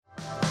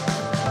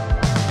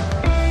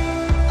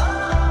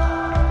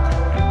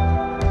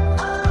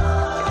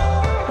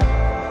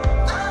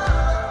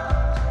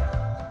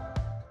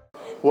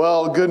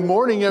Well, good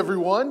morning,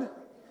 everyone.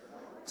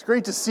 It's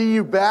great to see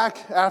you back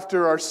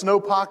after our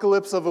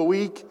snowpocalypse of a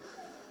week.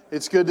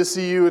 It's good to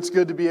see you. It's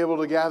good to be able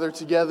to gather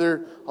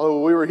together.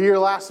 Although we were here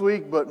last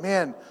week, but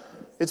man,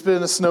 it's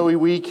been a snowy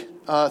week.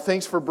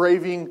 Thanks for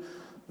braving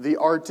the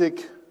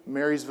Arctic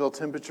Marysville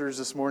temperatures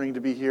this morning to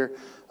be here.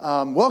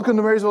 Welcome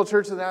to Marysville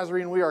Church of the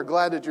Nazarene. We are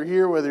glad that you're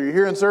here, whether you're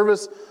here in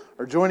service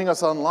or joining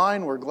us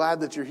online. We're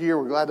glad that you're here.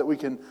 We're glad that we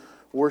can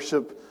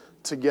worship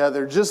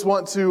together. Just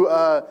want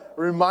to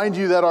remind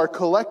you that our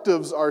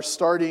collectives are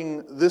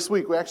starting this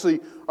week.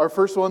 Our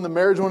first one, the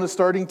marriage one, is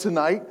starting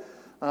tonight.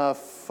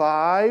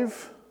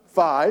 Five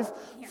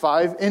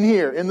in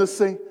here in the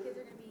same.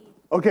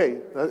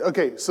 Okay.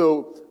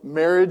 So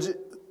marriage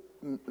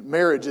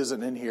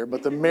isn't in here,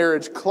 but the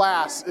marriage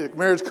class,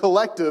 marriage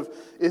collective,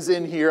 is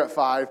in here at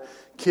 5.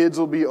 Kids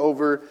will be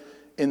over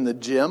in the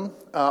gym.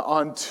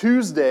 On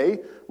Tuesday,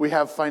 we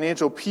have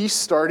financial peace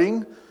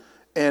starting.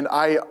 And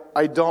I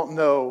don't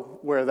know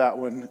where that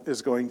one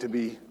is going to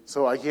be,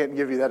 so I can't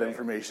give you that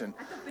information.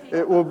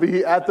 It will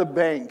be at the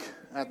bank.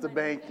 At the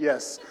bank,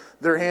 yes.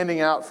 They're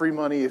handing out free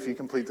money if you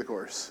complete the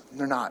course.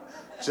 They're not.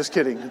 Just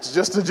kidding. It's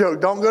just a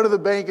joke. Don't go to the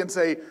bank and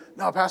say,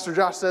 no, Pastor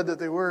Josh said that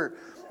they were.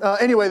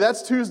 Anyway,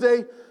 that's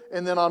Tuesday.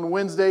 And then on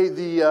Wednesday,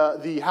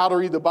 the How to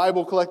Read the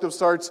Bible Collective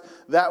starts.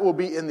 That will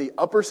be in the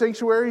upper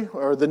sanctuary,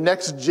 or the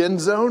next gen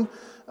zone,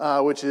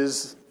 which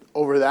is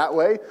over that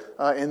way,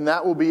 and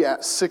that will be at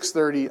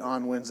 6:30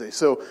 on Wednesday.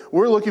 So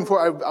we're looking for.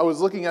 I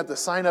was looking at the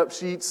sign-up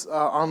sheets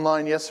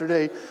online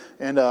yesterday,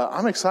 and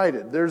I'm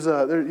excited. There's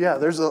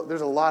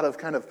a lot of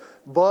kind of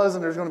buzz,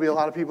 and there's going to be a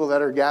lot of people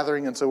that are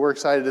gathering, and so we're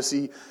excited to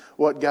see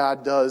what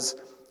God does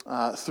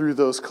through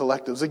those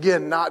collectives.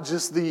 Again, not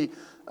just the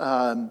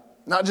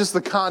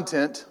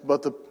content,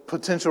 but the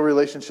potential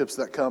relationships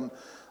that come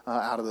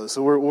out of those.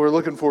 So we're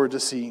looking forward to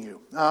seeing you.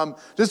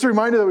 Just a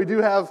reminder that we do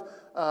have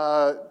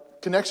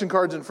connection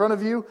cards in front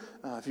of you.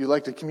 If you'd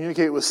like to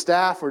communicate with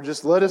staff or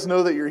just let us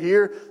know that you're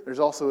here, there's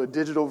also a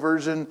digital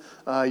version.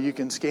 You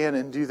can scan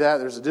and do that.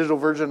 There's a digital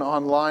version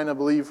online, I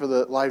believe, for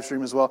the live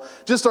stream as well.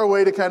 Just our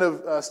way to kind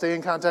of stay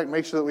in contact,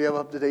 make sure that we have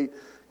up-to-date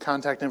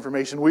contact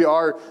information.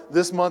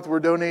 This month, we're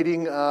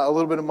donating a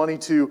little bit of money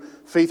to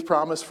Faith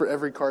Promise for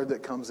every card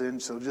that comes in.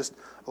 So just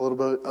a little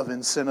bit of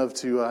incentive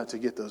to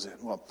get those in.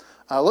 Well,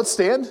 let's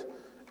stand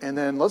and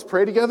then let's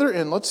pray together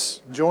and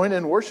let's join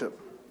in worship.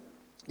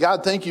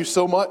 God, thank you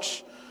so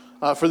much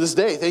for this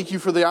day. Thank you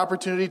for the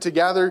opportunity to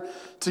gather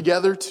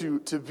together, to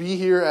be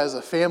here as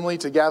a family,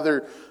 to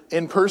gather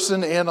in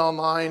person and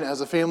online as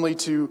a family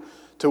to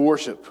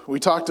worship. We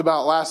talked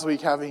about last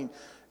week having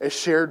a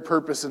shared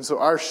purpose, and so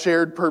our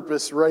shared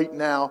purpose right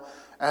now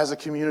as a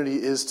community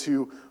is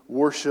to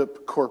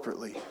worship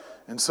corporately.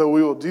 And so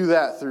we will do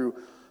that through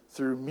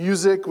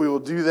music. We will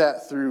do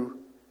that through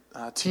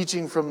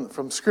teaching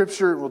from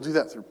Scripture. We'll do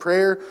that through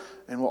prayer.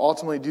 And we'll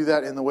ultimately do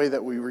that in the way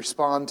that we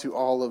respond to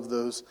all of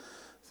those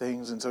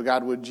things. And so,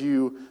 God, would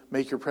you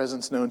make your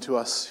presence known to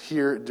us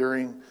here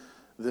during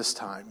this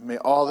time? May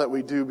all that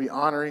we do be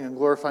honoring and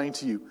glorifying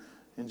to you.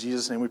 In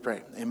Jesus' name we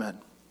pray. Amen.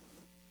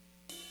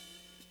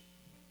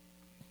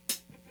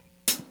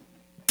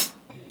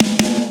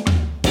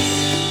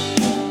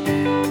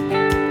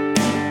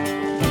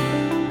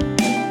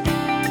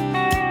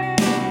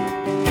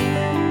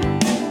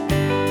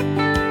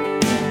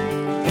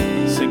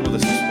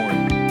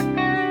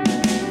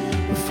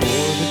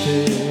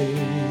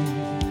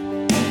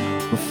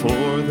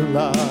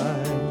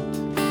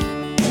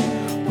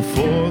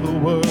 Before the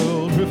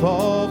world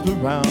revolved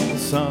around the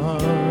sun,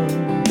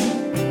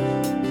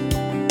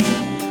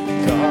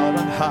 God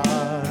on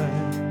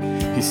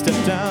high, He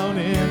stepped down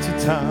into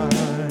time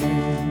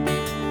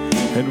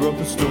and wrote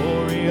the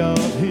story of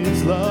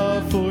His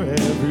love for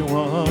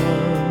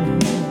everyone.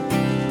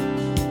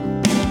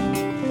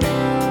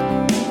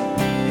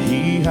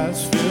 He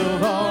has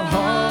filled our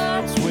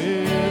hearts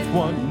with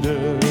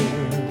wonder,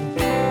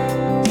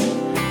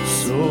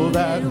 so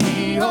that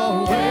we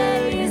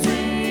always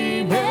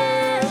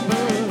remember,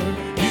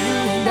 you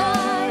and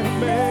I are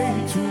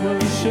made to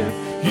worship,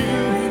 you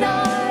and I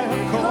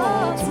are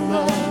called to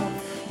love,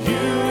 you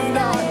and I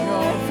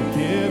are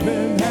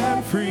forgiven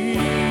and free.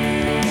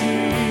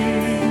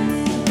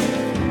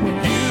 When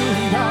you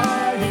and I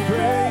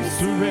embrace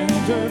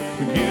surrender,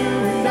 when you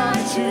and I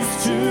choose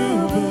to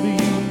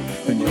believe,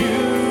 then you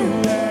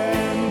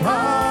and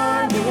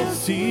I will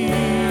see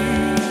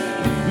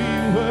we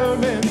were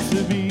meant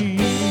to be.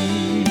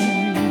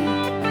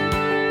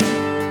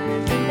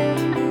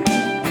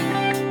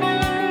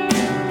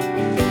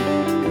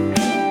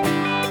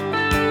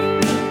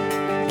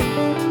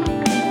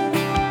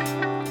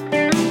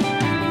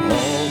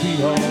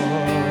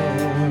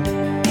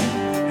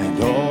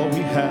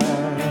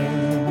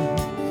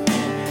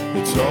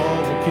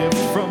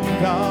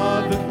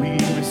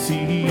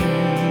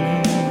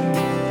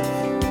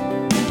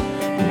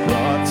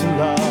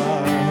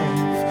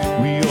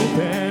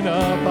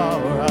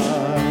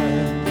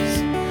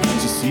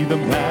 The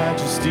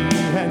majesty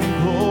and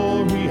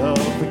glory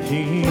of the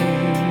King.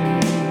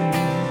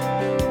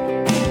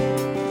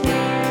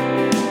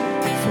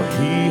 For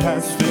He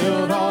has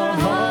filled our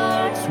hearts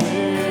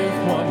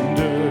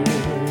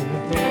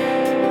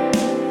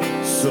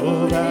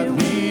so that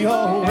we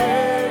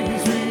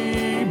always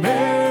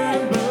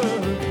remember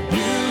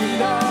you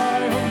and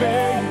I are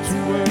made to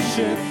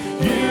worship.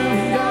 You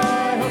and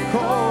I are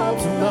called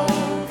to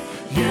love.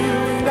 You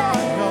and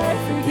I are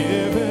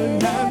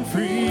forgiven and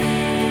free.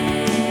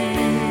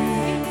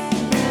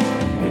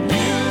 When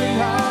you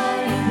and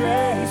I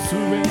embrace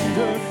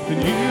surrender, then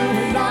you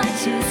and I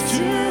choose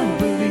to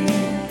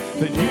believe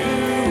that you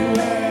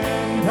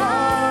and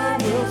I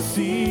will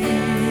see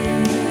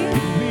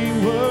who we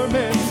were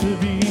meant to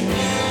be.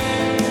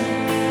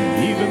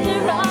 Even the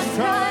rocks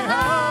cry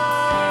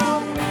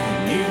out,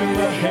 even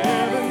the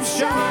heavens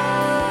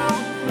shout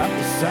at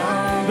the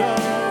sound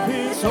of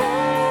his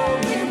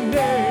holy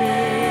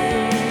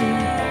name.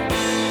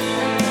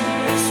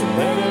 So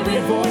let every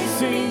voice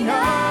sing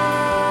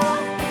out,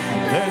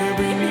 let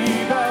every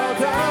knee bow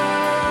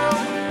down.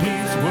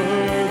 He's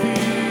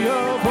worthy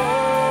of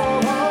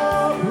all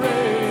our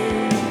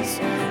praise.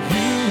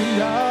 You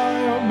and I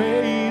are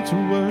made to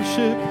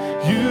worship.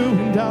 You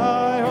and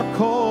I are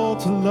called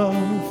to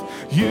love.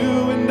 You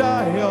and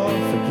I are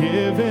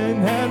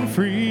forgiven and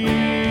free.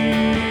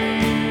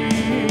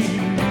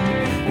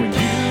 When you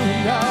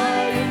and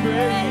I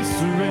embrace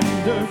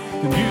surrender,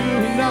 then you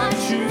and I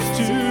choose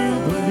to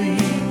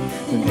believe,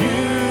 then you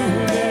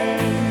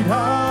and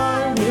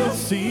I will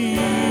see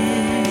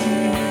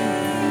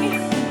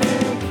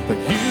that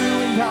you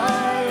and I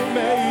are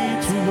made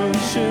to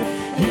worship.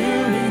 You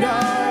and I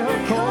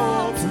are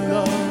called to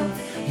love.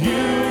 You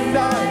and I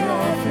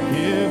are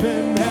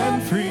forgiven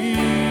and free.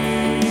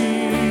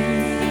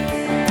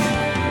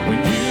 When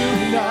you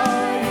and I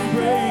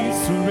embrace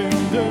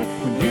surrender,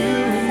 when you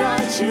and I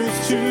choose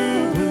to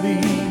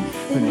believe,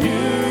 then you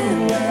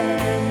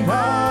and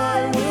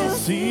I will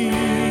see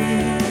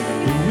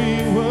who we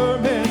were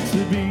meant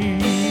to be.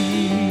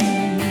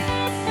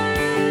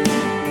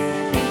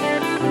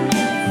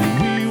 Who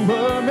we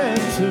were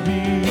meant to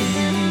be.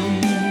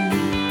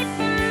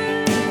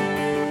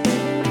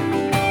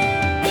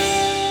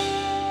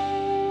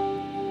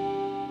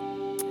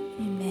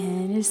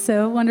 Amen. It's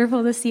so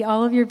wonderful to see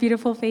all of your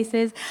beautiful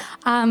faces.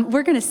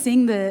 We're going to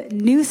sing the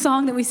new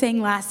song that we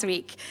sang last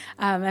week.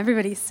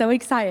 Everybody's so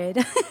excited.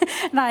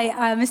 And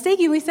I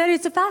mistakenly said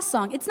it's a fast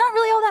song. It's not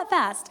really all that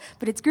fast,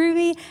 but it's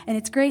groovy and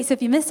it's great. So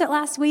if you missed it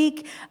last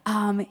week,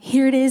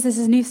 here it is. This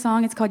is a new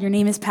song. It's called Your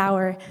Name is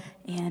Power.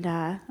 And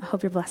I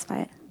hope you're blessed by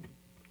it.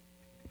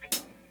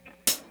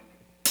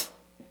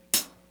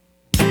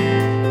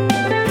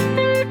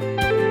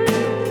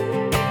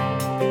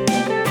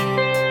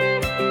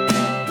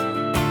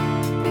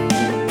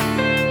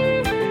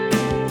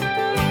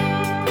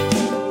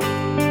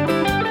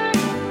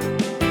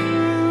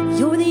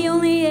 You're the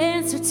only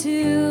answer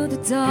to the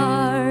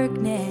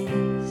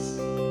darkness.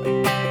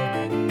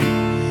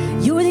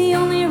 You're the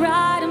only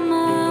right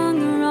among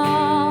the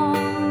wrong.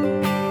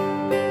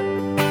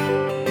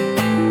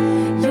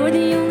 You're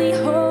the only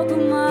hope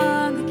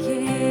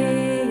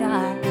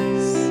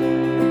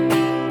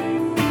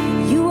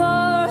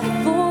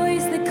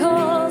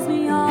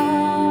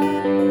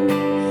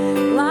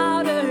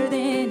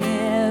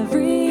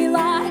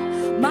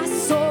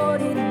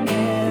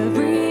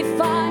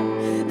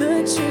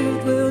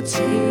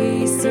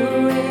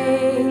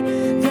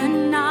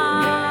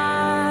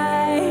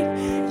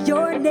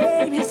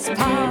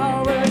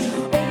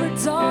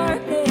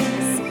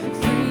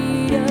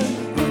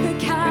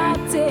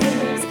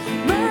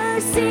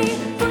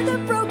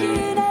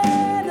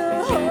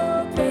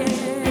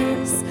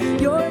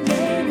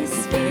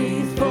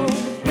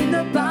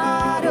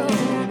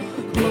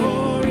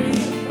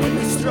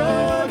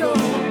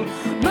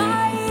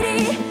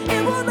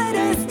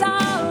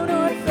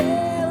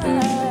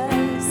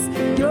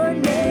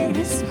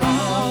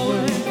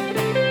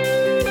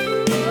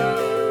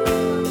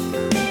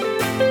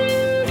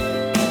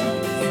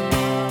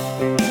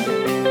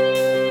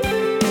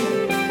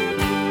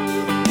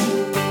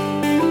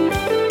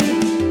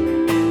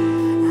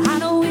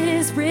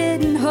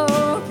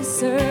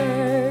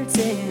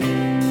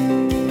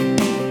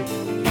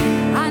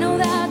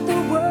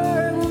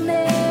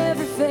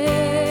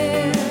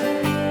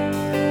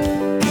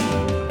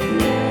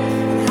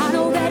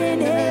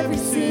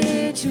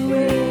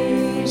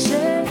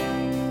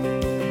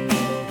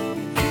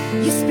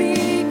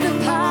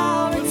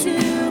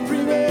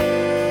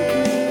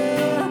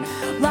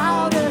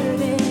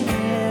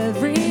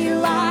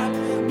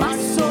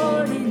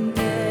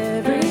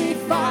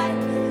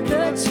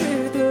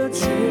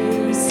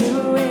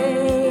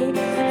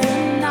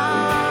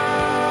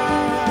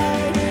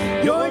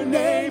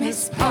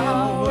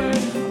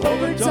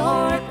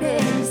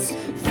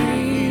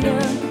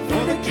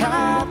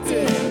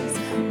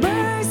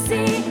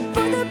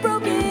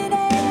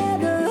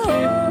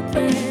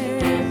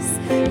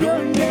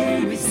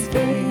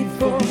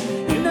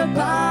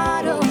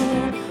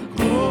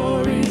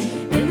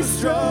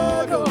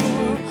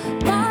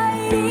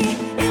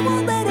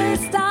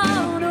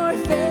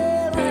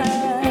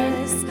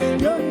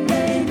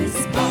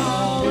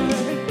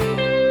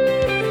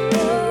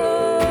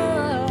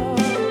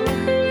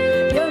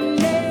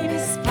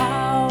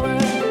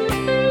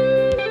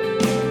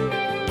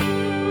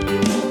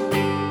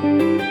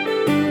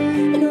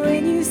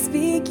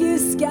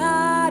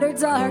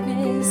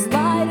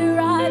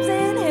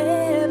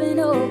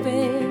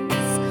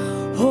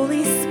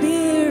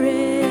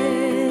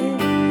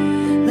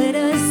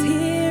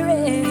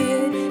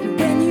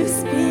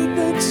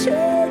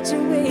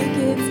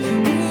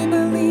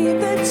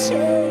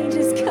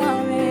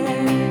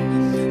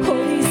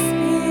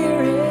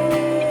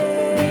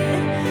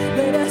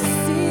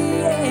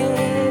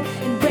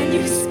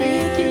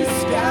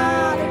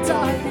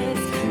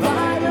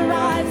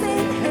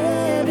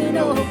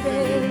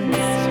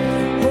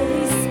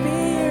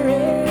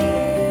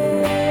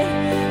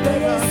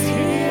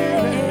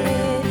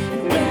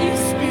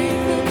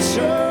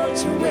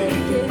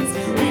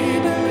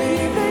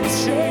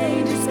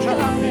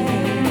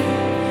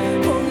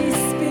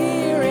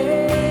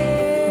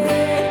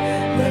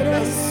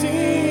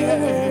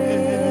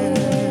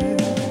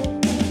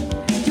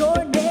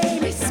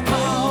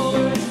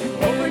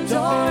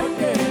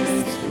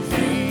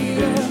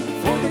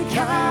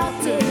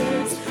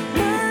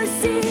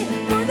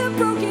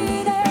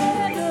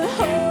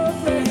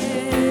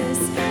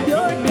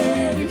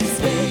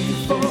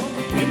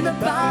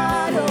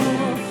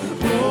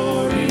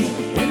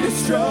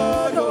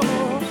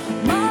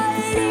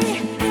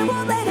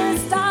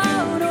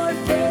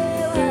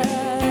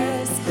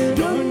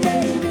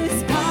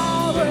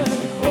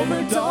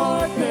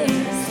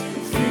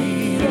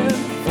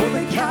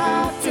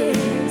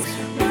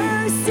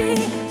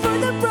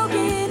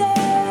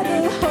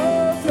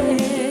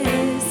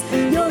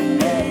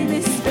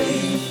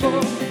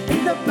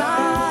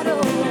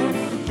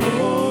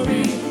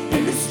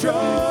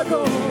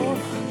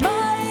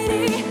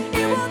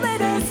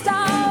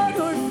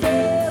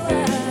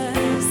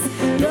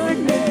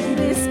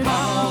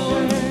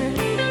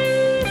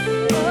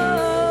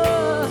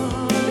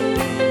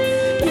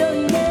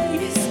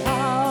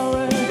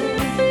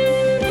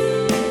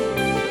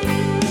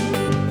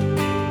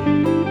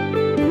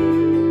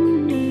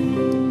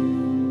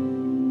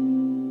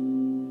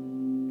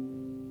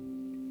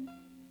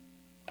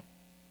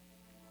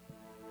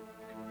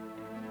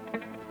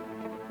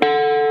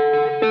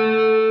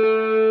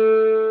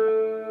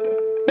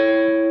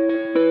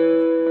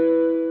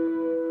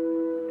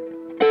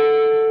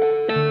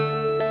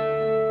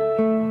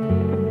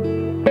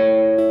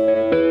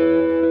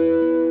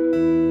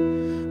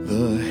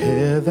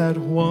that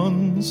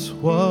once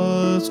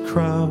was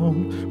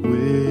crowned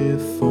with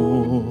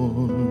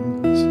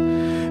thorns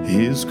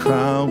is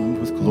crowned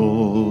with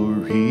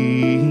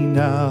glory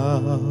now.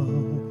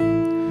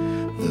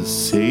 The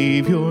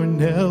Savior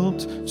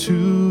knelt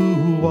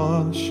to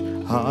wash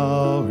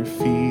our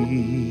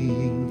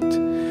feet.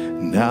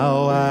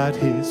 Now at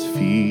his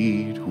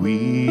feet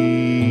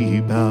we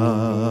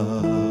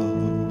bow.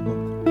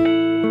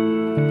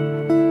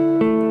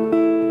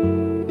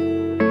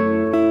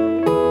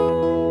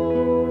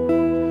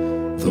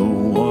 The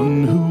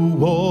one who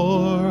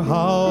wore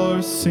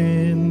our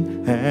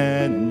sin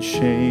and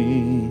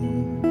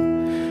shame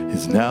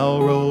is now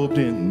robed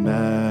in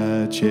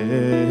majesty.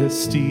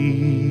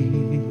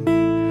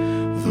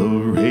 The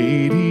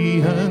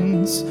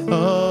radiance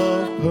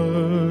of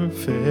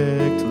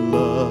perfect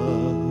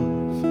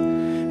love,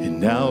 it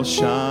now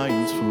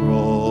shines for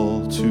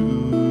all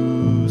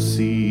to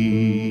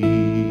see.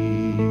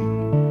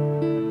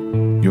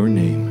 Your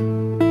name,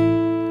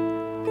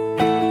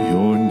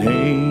 your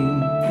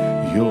name,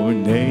 your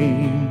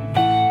name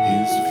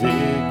is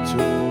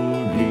victory.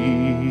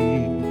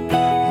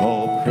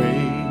 All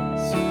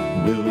praise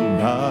will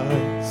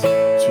rise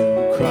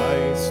to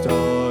Christ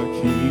our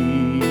King.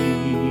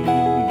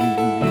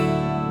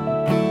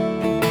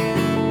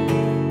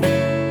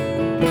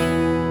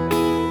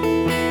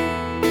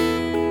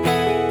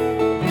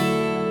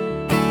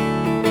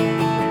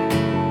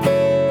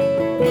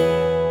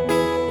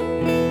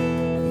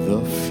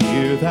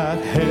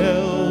 That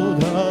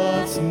held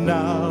us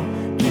now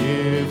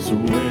gives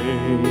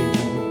way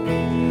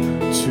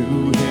to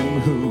him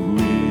who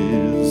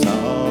is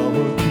our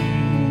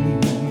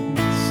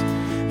peace.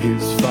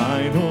 His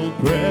final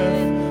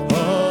breath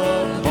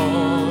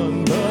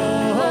upon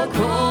the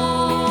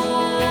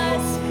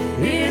cross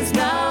is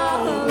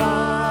now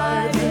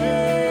alive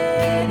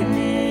in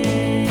me.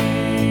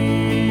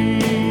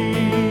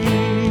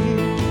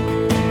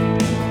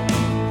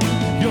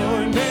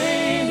 Your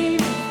name,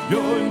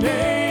 your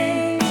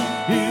name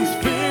is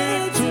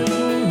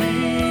victory.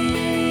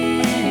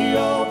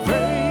 All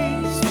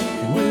praise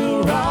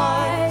will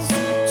rise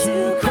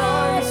to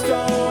Christ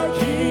our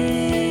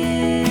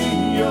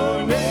King.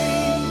 Your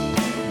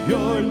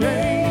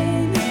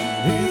name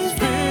is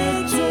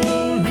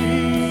victory.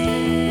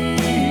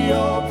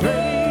 All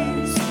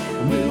praise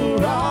will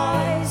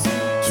rise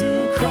to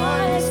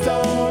Christ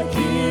our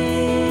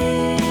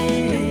King.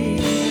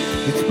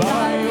 It's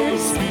by your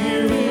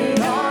Spirit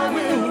I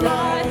will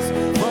rise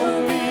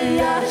from the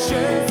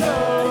ashes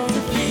of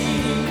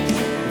defeat.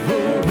 The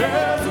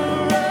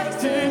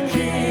resurrected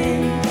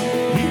King,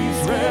 he's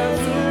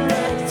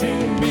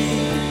resurrecting me.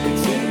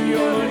 It's in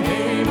your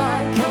name I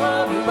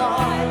come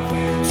alive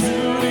to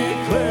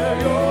declare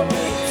your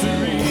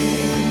victory.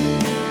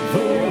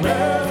 The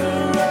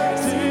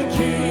resurrected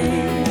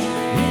King,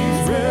 he's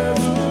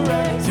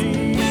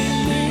resurrecting me.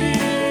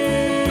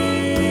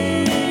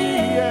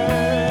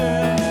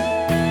 Yeah.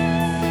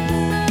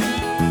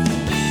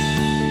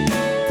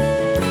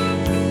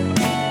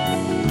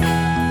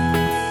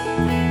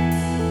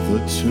 The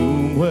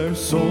tomb where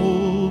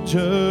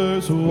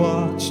soldiers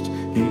watched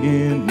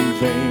in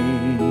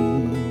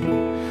vain,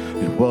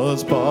 it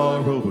was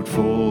borrowed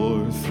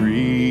for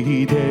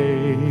 3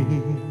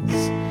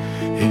 days.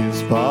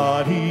 His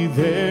body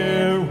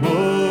there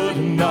would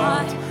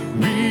not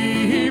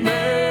remain,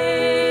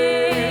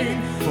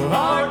 for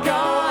our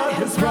God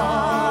has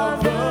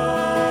brought the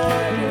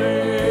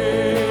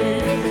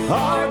rain.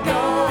 Our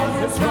God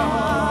has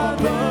brought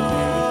the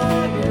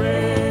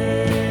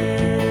rain.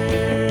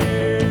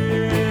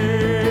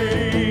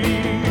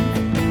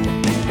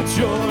 It's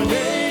your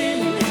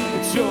name,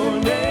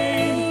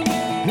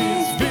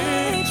 is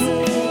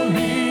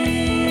victory.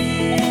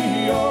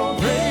 All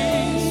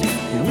praise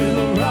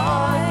will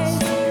rise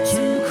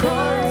to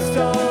Christ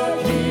our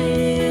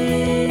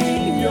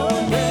King. Your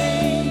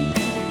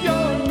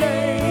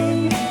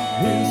name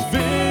is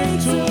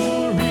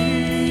victory.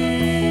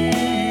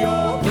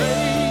 All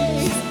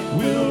praise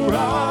will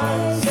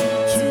rise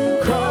to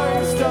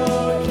Christ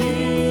our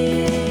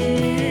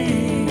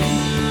King.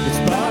 It's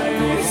by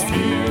your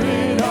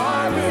Spirit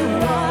I will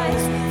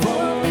rise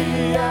from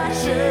the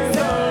ashes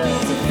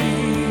of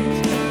defeat.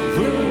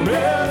 The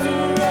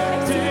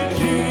resurrected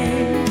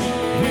King,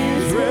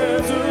 he's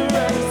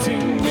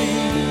resurrecting me.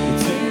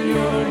 It's in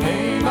your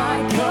name I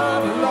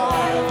come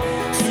alive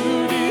to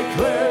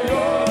declare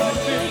your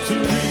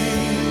victory.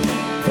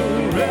 The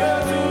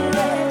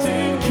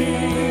resurrected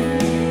King,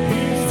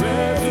 he's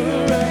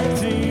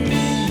resurrecting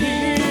me.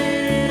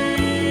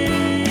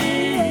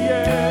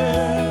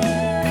 Yeah.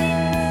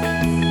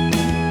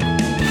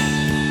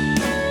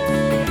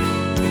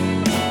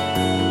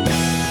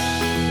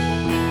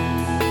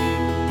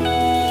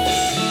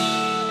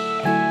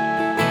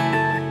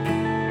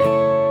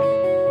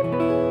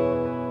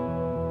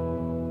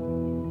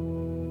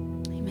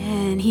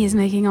 Amen. He is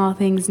making all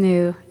things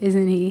new,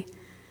 isn't he?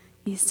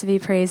 He's to be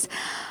praised.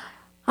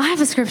 I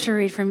have a scripture to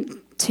read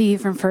to you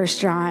from 1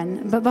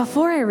 John. But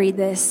before I read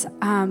this,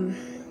 I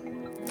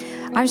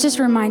was just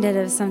reminded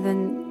of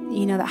something,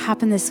 that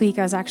happened this week.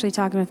 I was actually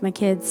talking with my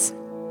kids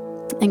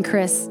and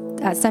Chris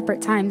at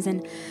separate times,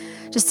 and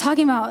just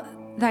talking about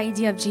the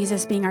idea of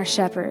Jesus being our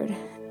shepherd,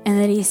 and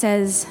that he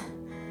says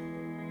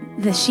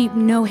the sheep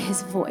know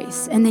his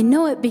voice, and they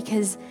know it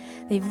because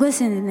they've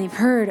listened and they've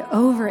heard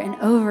over and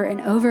over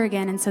and over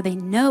again, and so they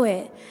know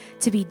it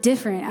to be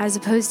different, as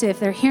opposed to if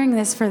they're hearing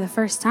this for the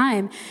first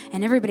time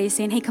and everybody's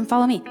saying, hey, come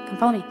follow me, come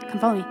follow me, come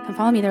follow me, come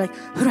follow me. They're like,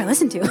 who do I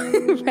listen to,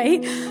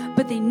 right?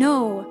 But they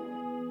know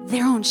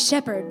their own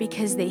shepherd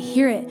because they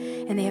hear it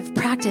and they have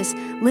practiced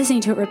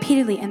listening to it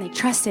repeatedly and they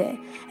trust it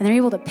and they're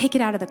able to pick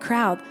it out of the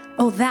crowd.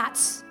 Oh,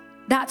 that's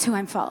who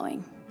I'm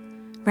following,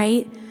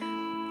 right?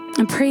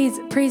 And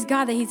praise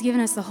God that he's given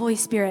us the Holy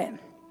Spirit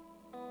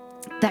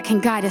that can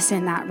guide us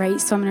in that,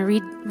 right? So I'm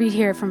going to read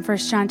here from 1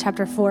 John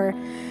chapter 4.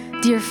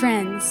 Dear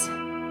friends,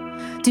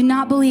 do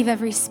not believe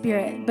every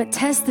spirit, but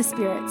test the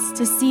spirits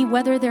to see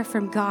whether they're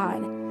from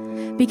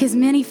God, because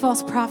many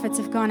false prophets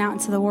have gone out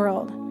into the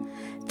world.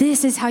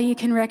 This is how you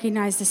can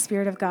recognize the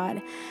Spirit of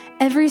God.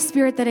 Every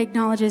spirit that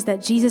acknowledges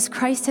that Jesus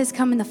Christ has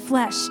come in the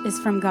flesh is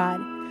from God,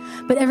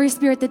 but every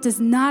spirit that does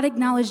not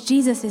acknowledge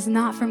Jesus is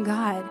not from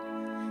God.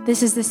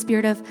 This is the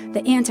spirit of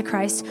the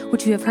Antichrist,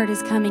 which you have heard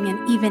is coming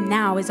and even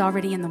now is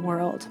already in the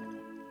world.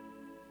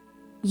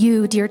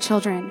 You, dear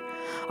children,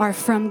 are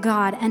from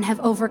God and have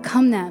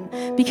overcome them,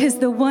 because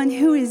the one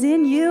who is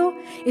in you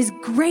is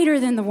greater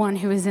than the one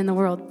who is in the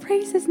world.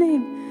 Praise his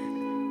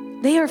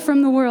name. They are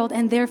from the world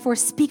and therefore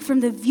speak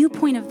from the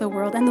viewpoint of the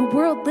world, and the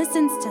world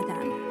listens to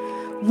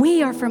them.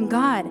 We are from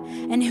God,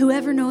 and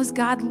whoever knows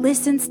God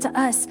listens to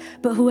us,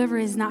 but whoever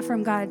is not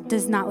from God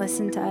does not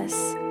listen to us.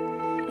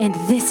 And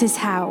this is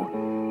how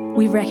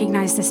we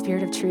recognize the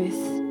spirit of truth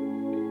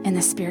and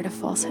the spirit of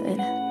falsehood.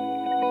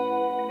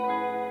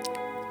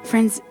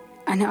 Friends,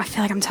 I know I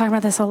feel like I'm talking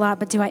about this a lot,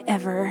 but do I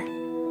ever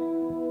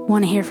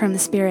want to hear from the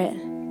Spirit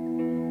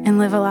and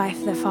live a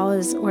life that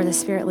follows where the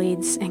Spirit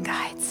leads and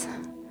guides,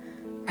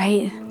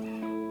 right?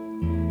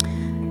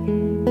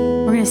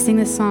 We're going to sing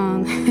this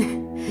song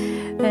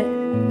that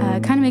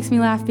kind of makes me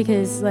laugh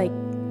because, like,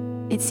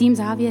 it seems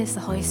obvious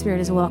the Holy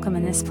Spirit is welcome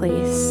in this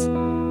place,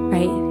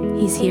 right?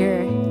 He's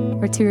here.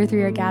 Where 2 or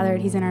 3 are gathered,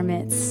 he's in our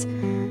midst.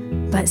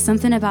 But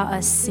something about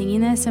us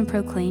singing this and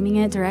proclaiming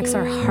it directs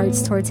our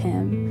hearts towards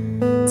him.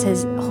 It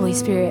says, Holy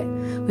Spirit,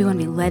 we want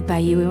to be led by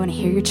you. We want to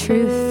hear your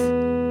truth.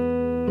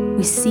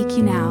 We seek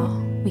you now.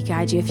 We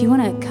guide you. If you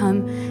want to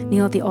come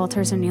kneel at the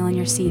altars or kneel in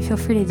your seat, feel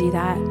free to do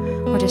that.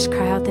 Or just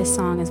cry out this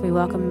song as we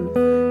welcome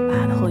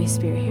the Holy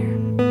Spirit here.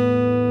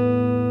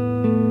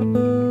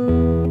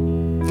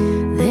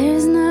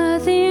 There's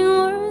nothing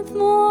worth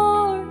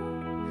more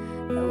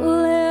that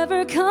will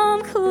ever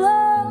come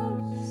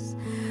close.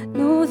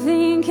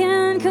 Nothing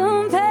can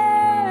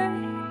compare.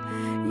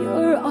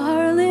 You're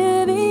our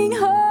living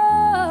hope.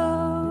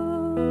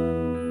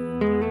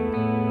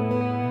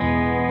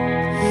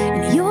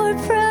 In your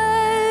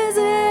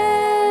presence,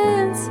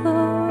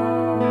 Lord.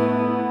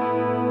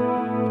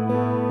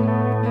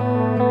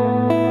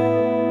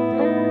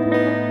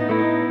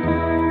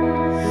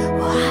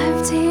 Well,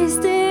 I've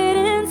tasted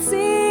and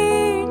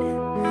seen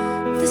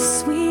the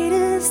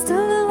sweetest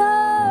of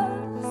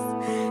loves.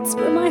 It's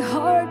where my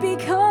heart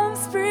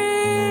becomes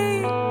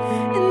free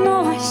and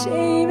all my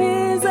shame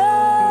is undone.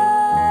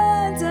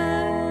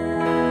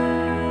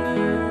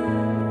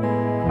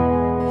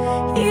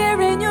 Here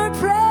in your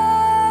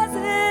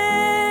presence,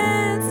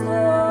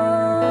 Lord.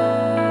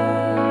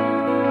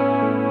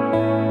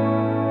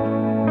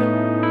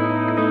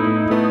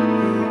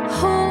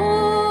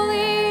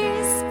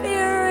 Holy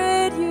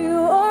Spirit, you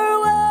are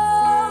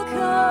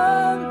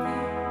welcome.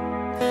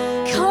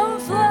 Come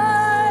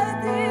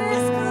flood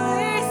this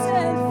place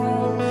and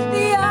fill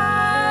the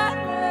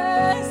atmosphere.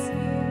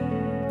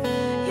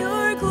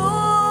 Your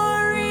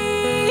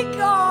glory,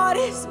 God,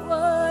 is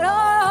what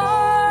our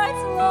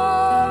hearts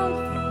long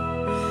for.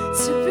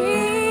 To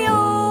be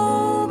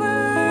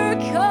overcome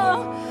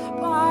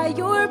by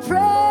your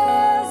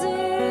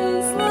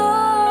presence,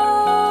 Lord.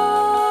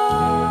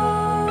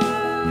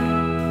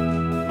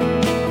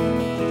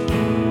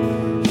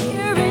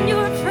 Here in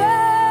your presence,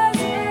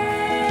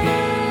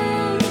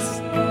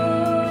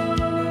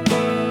 Lord.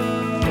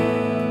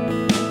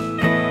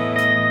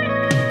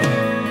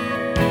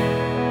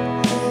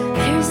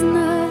 There's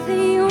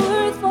nothing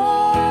worth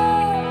more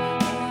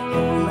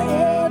that will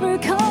ever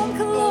come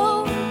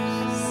close.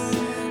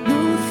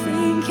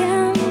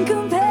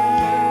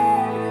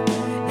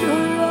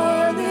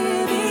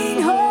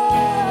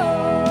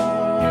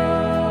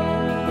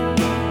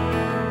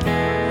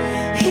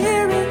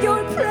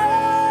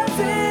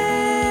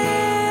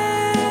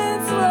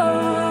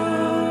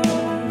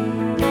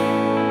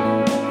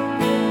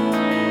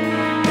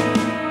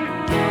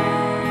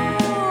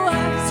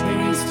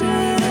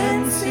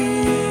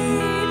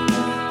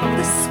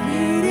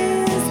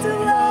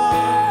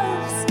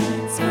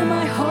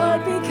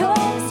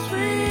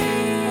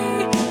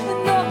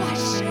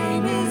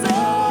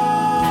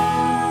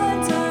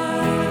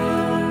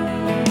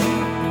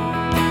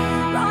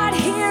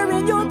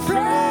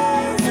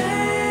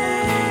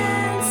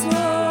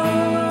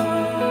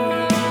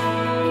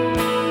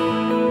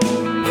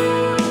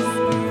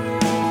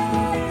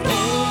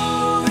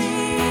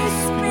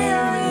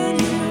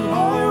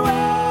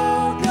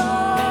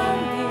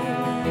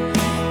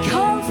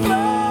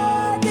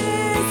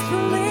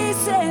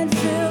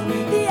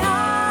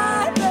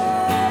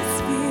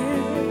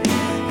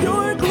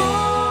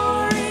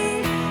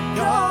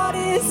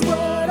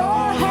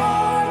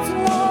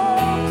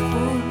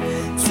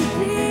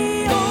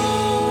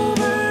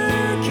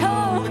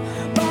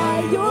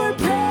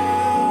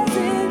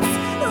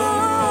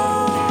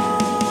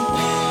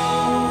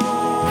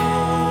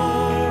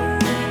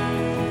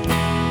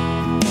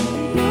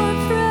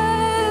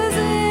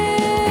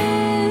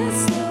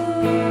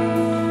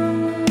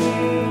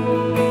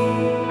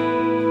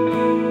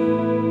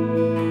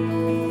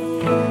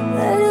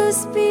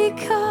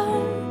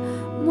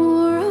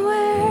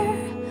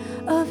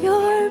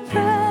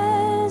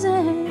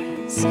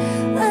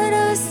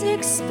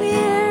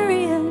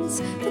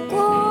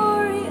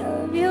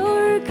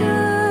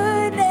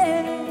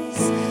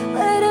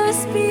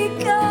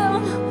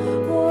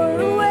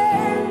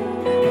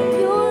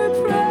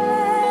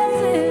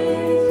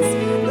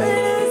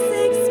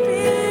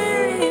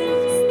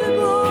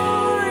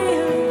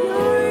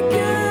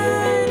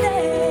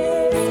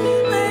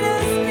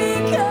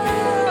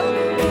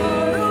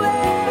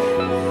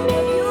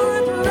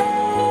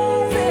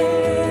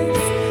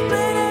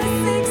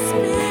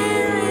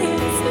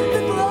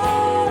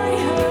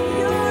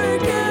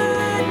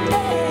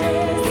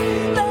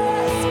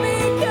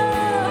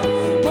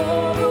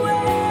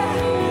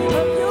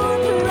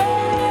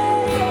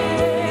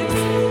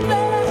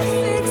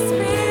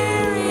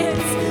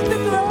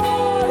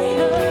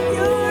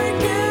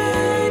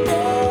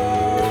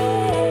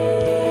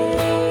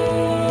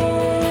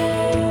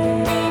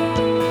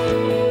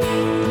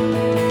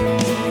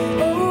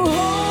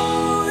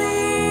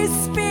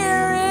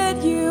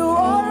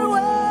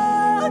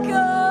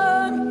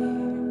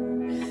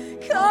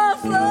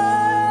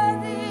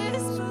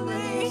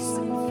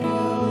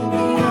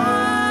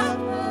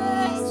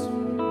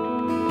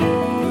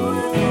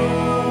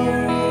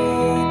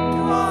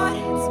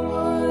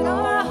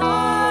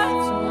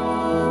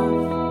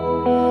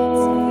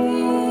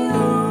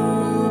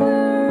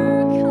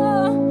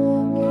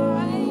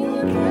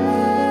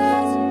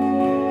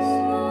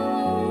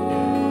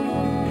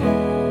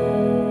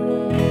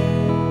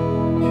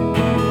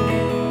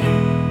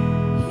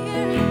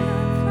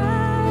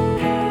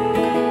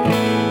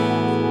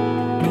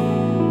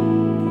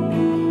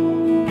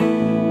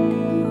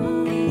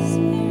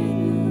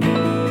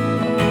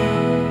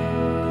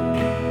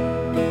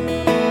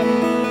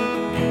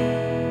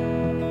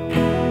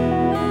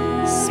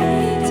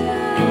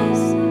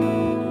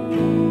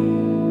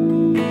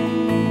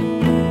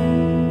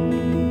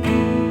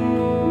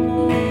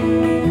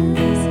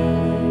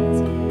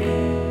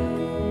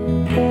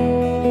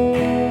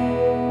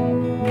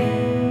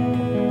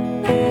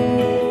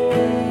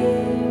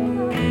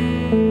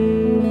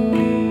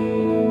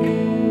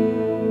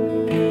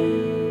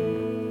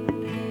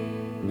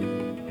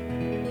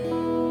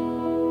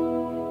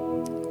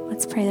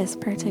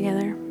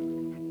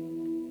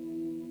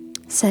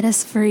 Set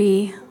us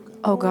free,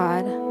 O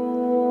God,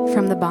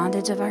 from the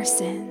bondage of our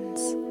sins,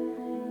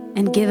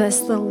 and give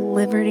us the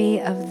liberty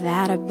of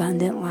that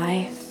abundant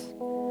life,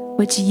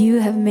 which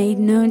you have made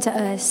known to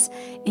us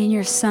in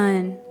your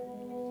Son,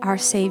 our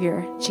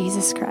Savior,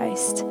 Jesus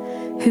Christ,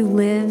 who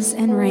lives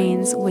and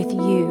reigns with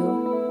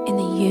you in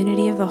the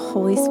unity of the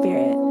Holy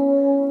Spirit,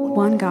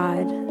 one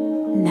God,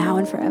 now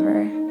and forever.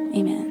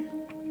 Amen.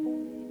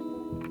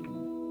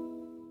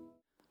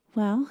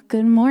 Well,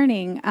 good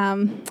morning.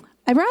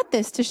 I brought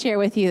this to share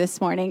with you this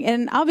morning,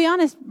 and I'll be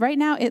honest, right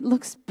now it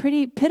looks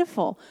pretty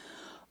pitiful,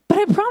 but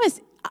I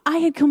promise I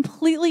had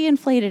completely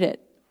inflated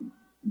it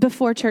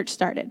before church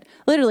started.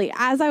 Literally,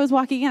 as I was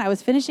walking in, I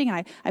was finishing,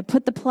 and I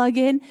put the plug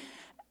in,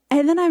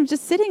 and then I'm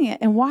just sitting it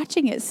and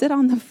watching it sit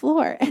on the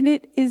floor, and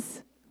it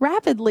is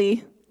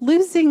rapidly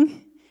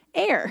losing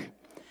air.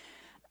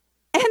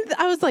 And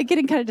I was like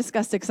getting kind of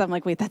disgusted because I'm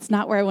like, wait, that's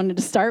not where I wanted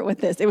to start with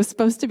this. It was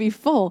supposed to be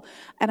full,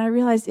 and I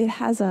realized it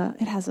has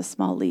a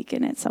small leak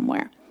in it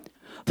somewhere.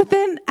 But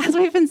then, as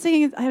we've been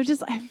singing, I've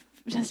just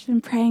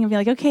been praying and be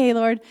like, okay,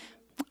 Lord,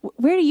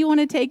 where do you want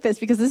to take this?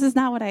 Because this is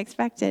not what I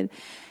expected.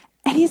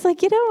 And he's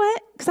like, you know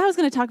what? Because I was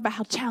going to talk about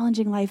how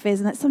challenging life is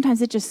and that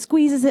sometimes it just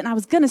squeezes it, and I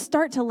was going to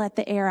start to let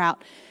the air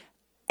out.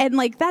 And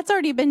like, that's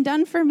already been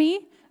done for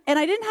me, and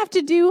I didn't have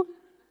to do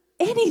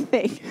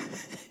anything.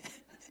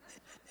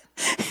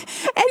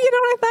 And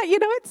I thought, you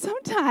know what?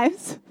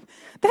 Sometimes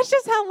that's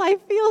just how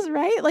life feels,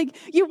 right? Like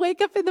you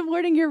wake up in the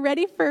morning, you're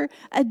ready for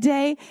a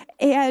day,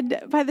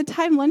 and by the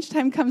time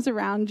lunchtime comes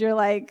around, you're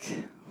like,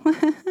 what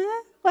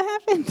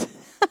happened?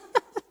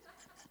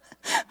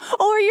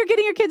 Or you're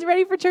getting your kids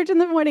ready for church in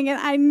the morning, and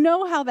I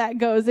know how that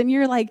goes, and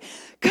you're like,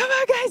 come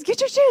on, guys, get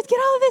your shoes, get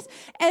all of this.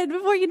 And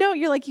before you know it,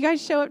 you're like, you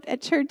guys show up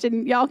at church,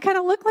 and y'all kind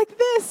of look like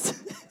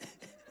this.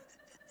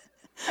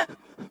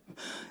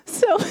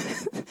 So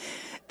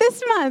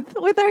this month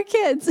with our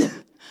kids,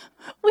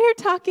 we're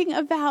talking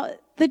about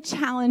the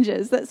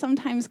challenges that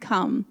sometimes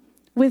come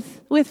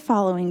with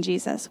following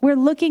Jesus. We're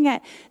looking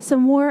at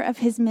some more of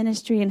his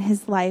ministry and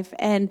his life.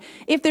 And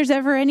if there's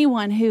ever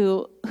anyone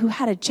who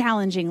had a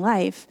challenging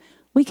life,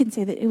 we can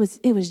say that it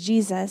was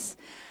Jesus.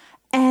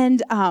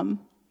 And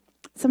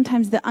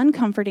sometimes the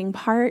uncomforting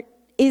part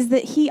is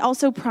that he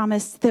also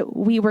promised that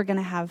we were going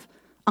to have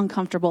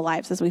uncomfortable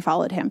lives as we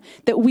followed him,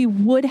 that we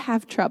would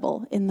have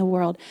trouble in the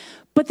world.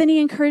 But then he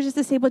encourages us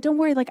to say, but don't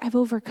worry, like I've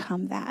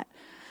overcome that.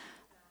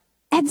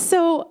 And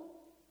so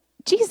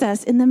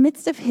Jesus, in the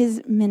midst of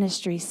his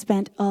ministry,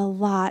 spent a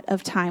lot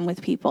of time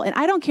with people. And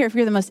I don't care if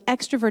you're the most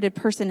extroverted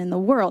person in the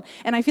world,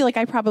 and I feel like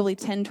I probably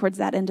tend towards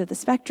that end of the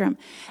spectrum.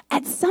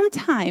 At some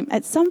time,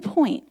 at some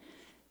point,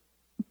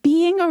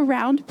 being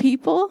around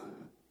people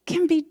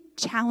can be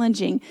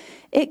challenging.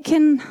 It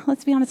can,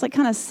 let's be honest, like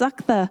kind of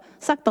suck the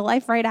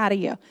life right out of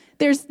you.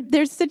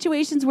 There's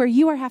situations where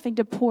you are having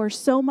to pour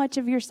so much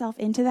of yourself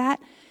into that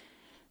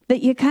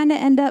you kind of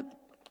end up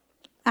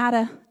out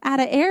of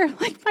air,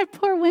 like my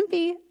poor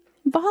wimpy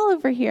ball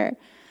over here.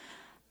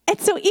 And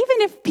so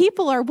even if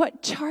people are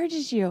what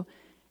charges you,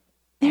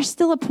 there's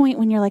still a point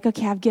when you're like,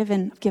 okay, I've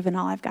given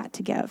all I've got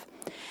to give.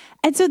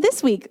 And so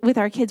this week with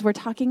our kids, we're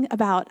talking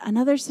about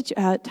another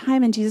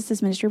time in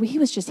Jesus' ministry where he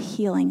was just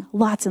healing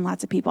lots and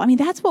lots of people. I mean,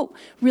 that's what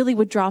really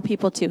would draw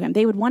people to him.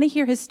 They would want to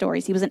hear his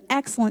stories. He was an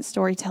excellent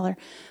storyteller.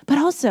 But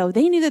also,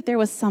 they knew that there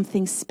was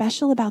something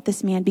special about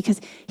this man because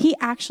he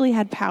actually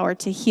had power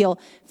to heal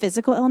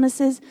physical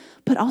illnesses,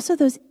 but also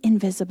those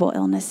invisible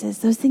illnesses,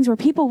 those things where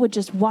people would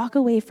just walk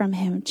away from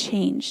him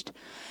changed.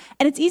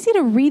 And it's easy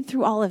to read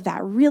through all of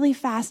that really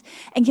fast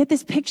and get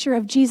this picture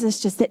of Jesus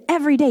just that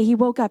every day he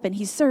woke up and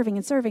he's serving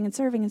and serving and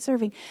serving and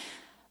serving.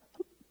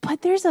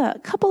 But there's a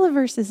couple of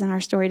verses in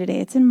our story today.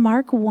 It's in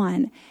Mark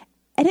 1,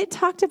 and it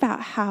talked about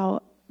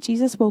how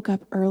Jesus woke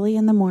up early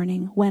in the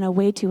morning, went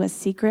away to a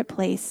secret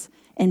place,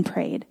 and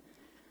prayed.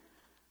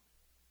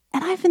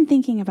 And I've been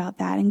thinking about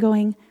that and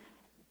going,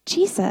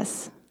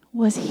 Jesus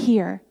was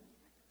here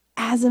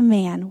as a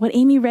man. What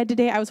Amy read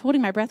today, I was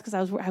holding my breath because I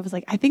was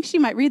like, I think she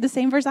might read the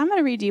same verse I'm going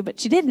to read to you, but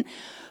she didn't.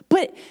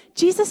 But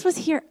Jesus was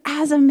here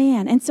as a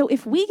man. And so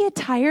if we get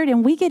tired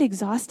and we get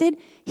exhausted,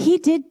 he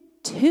did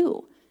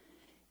too.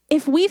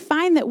 If we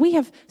find that we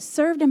have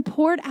served and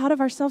poured out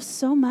of ourselves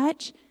so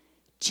much,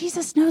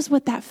 Jesus knows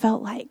what that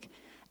felt like.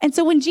 And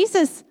so when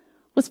Jesus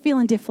was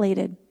feeling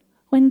deflated,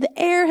 when the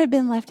air had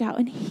been left out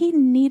and he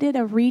needed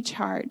a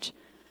recharge,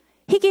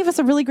 he gave us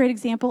a really great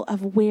example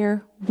of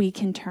where we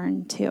can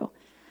turn to.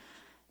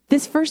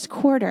 This first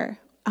quarter,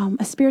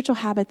 a spiritual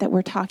habit that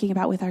we're talking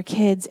about with our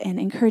kids and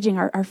encouraging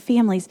our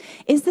families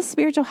is the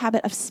spiritual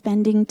habit of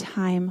spending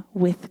time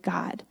with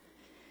God.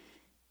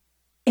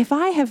 If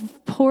I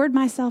have poured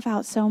myself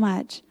out so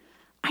much,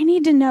 I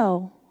need to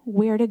know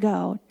where to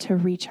go to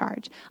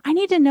recharge. I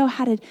need to know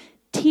how to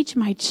teach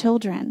my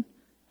children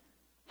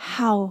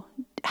how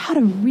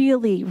to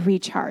really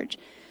recharge.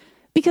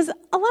 Because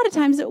a lot of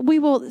times we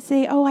will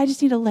say, oh, I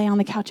just need to lay on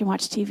the couch and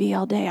watch TV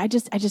all day. I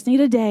just need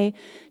a day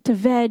to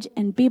veg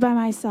and be by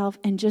myself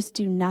and just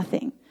do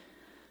nothing.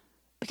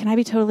 But can I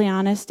be totally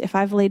honest? If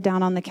I've laid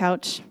down on the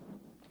couch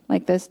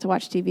like this to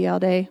watch TV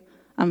all day,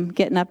 I'm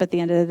getting up at the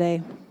end of the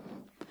day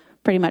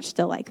pretty much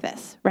still like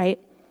this, right?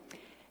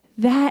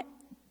 That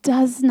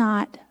does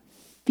not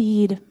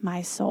feed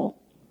my soul.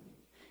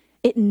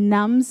 It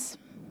numbs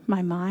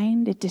my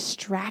mind, it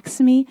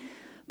distracts me,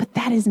 but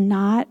that is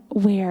not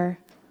where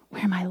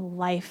my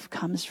life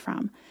comes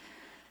from.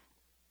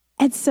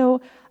 And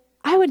so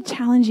I would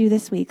challenge you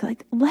this week,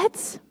 like,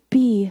 let's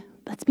be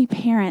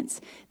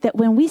parents that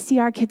when we see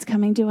our kids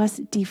coming to us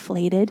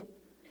deflated,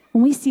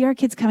 when we see our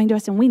kids coming to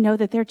us and we know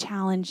that they're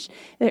challenged,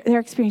 they're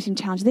experiencing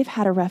challenge, they've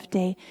had a rough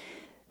day,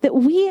 that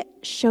we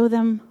show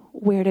them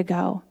where to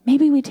go.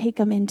 Maybe we take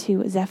them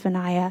into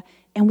Zephaniah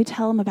and we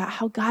tell them about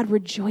how God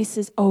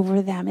rejoices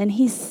over them and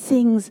he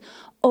sings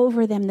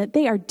over them, that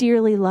they are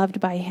dearly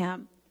loved by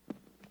him.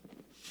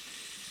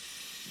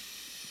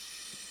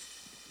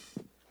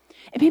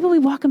 And maybe we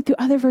walk them through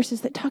other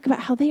verses that talk about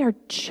how they are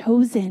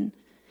chosen,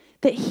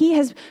 that he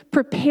has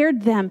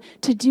prepared them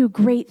to do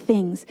great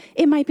things.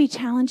 It might be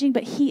challenging,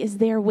 but he is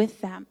there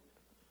with them.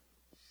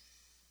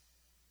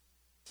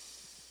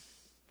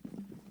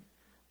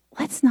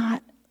 Let's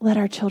not let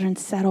our children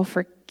settle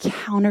for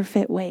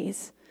counterfeit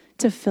ways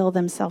to fill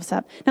themselves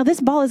up. Now,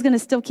 this ball is going to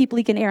still keep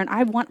leaking air, and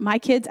I want my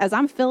kids, as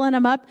I'm filling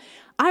them up,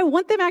 I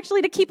want them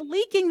actually to keep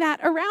leaking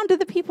that around to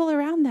the people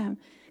around them,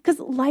 because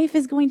life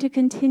is going to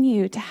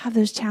continue to have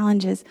those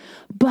challenges.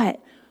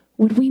 But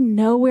would we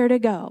know where to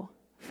go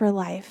for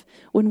life?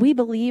 When we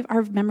believe,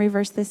 our memory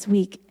verse this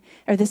week,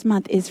 or this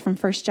month, is from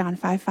 1 John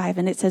 5:5,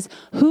 and it says,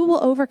 who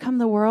will overcome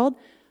the world?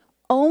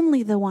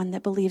 Only the one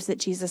that believes that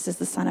Jesus is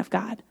the Son of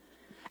God.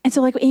 And so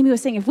like Amy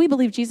was saying, if we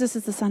believe Jesus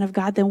is the Son of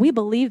God, then we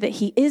believe that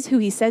he is who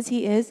he says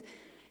he is,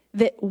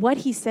 that what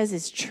he says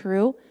is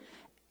true.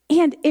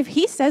 And if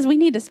he says we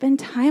need to spend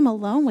time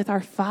alone with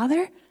our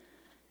Father,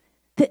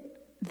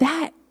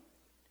 that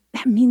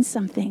means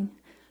something.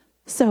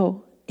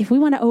 So if we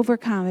want to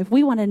overcome, if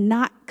we want to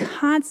not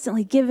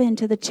constantly give in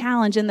to the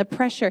challenge and the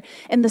pressure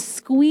and the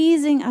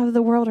squeezing of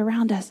the world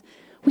around us,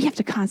 we have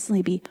to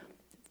constantly be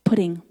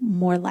putting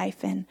more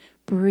life in,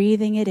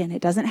 breathing it in.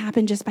 It doesn't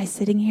happen just by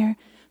sitting here.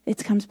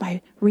 It comes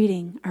by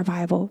reading our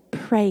Bible,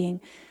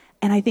 praying.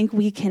 And I think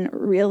we can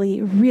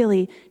really,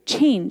 really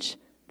change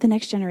the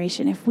next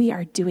generation if we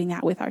are doing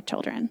that with our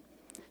children.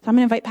 So I'm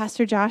going to invite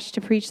Pastor Josh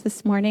to preach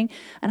this morning.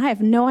 And I have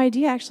no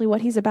idea actually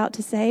what he's about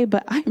to say,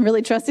 but I'm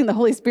really trusting the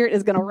Holy Spirit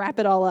is going to wrap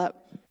it all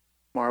up.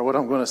 Mara, what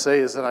I'm going to say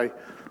is that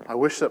I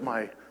wish that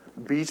my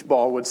beach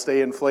ball would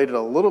stay inflated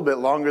a little bit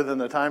longer than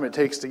the time it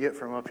takes to get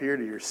from up here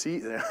to your seat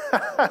there.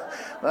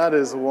 That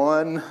is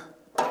one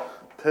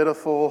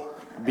pitiful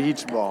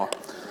beach ball.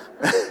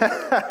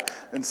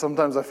 And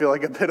sometimes I feel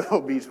like a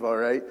pitiful beach ball,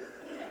 right?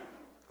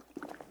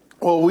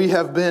 Well, we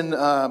have been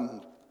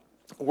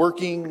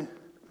working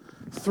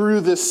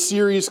through this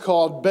series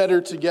called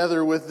Better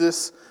Together with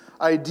this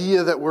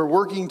idea that we're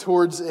working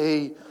towards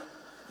an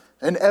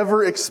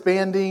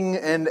ever-expanding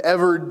and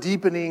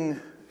ever-deepening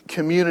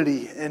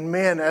community. And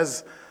man,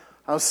 as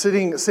I was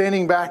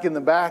standing back in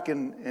the back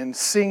and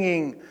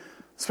singing,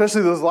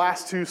 especially those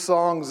last two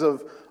songs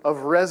of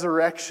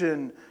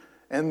resurrection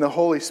and the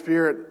Holy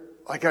Spirit,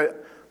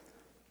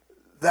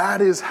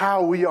 that is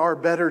how we are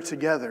better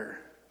together,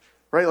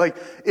 right? Like,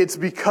 it's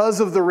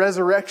because of the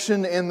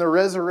resurrection and the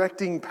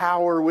resurrecting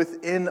power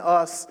within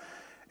us,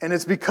 and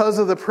it's because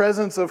of the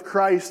presence of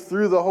Christ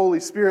through the Holy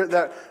Spirit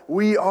that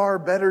we are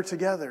better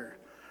together,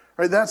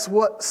 right? That's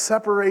what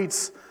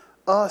separates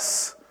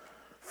us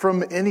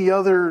from any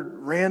other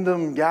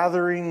random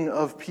gathering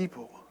of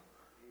people.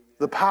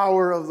 The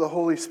power of the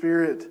Holy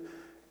Spirit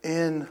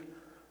in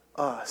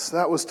us.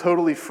 That was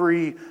totally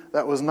free.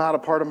 That was not a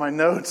part of my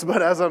notes.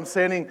 But as I'm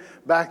standing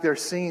back there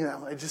singing that,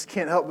 I just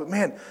can't help but,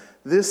 man,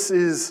 this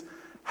is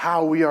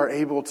how we are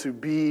able to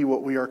be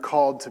what we are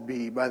called to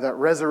be, by that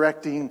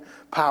resurrecting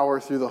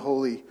power through the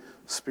Holy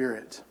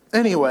Spirit.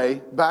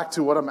 Anyway, back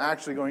to what I'm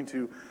actually going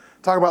to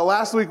talk about.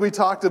 Last week we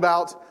talked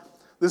about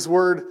this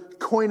word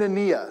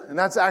koinonia, and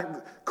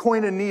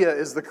koinonia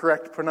is the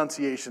correct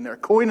pronunciation there.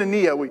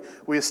 Koinonia,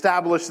 we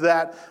established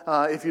that.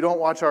 If you don't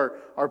watch our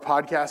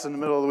podcast in the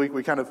middle of the week,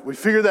 we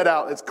figured that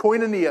out. It's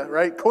koinonia,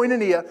 right?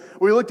 Koinonia.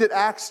 We looked at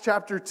Acts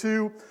chapter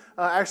 2.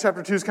 Acts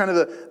chapter 2 is kind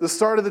of the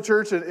start of the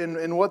church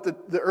and what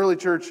the early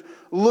church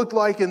looked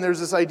like. And there's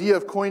this idea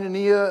of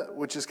koinonia,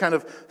 which is kind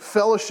of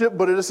fellowship,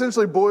 but it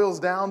essentially boils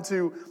down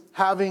to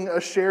having a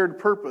shared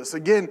purpose.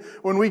 Again,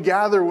 when we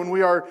gather, when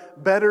we are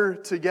better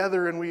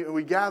together and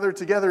we gather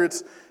together,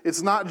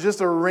 it's not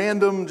just a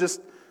random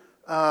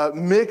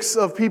mix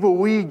of people.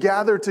 We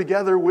gather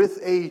together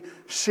with a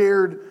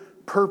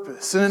shared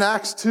purpose. And in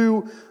Acts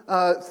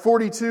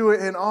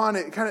 2:42 and on,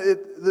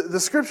 the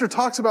scripture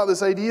talks about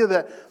this idea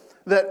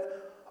that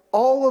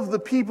all of the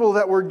people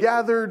that were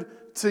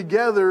gathered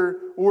together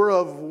were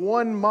of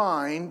one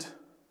mind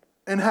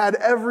and had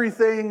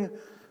everything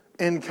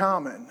in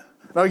common.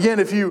 Now again,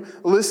 if you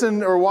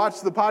listen or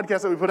watch the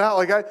podcast that we put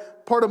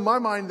out, part of my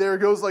mind there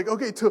goes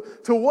okay,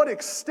 to what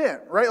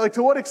extent, right?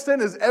 To what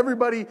extent is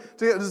everybody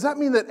together? Does that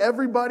mean that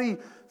everybody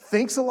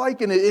thinks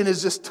alike and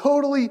is just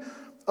totally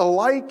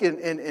alike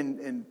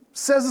and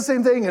says the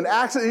same thing and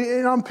acts?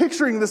 And I'm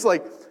picturing this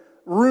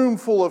room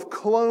full of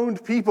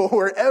cloned people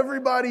where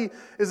everybody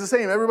is the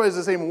same. Everybody's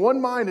the same, one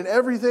mind and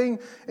everything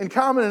in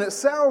common. And it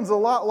sounds a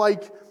lot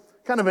like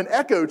kind of an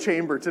echo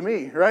chamber to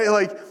me, right?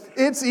 Like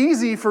it's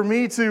easy for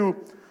me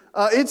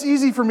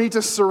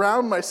to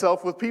surround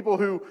myself with people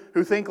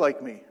who think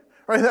like me,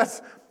 right?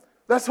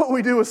 That's what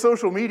we do with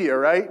social media,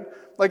 right?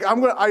 Like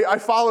I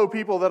follow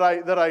people that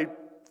I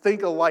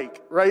think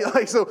alike, right?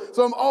 Like so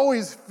I'm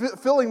always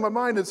filling my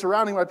mind and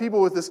surrounding my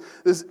people with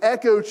this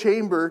echo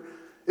chamber.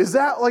 Is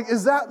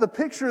that the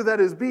picture that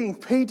is being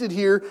painted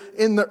here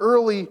in the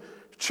early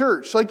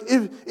church? Like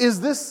is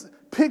this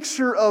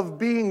picture of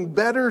being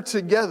better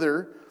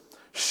together,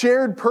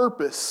 shared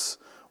purpose,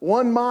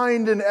 one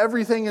mind and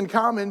everything in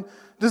common?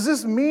 Does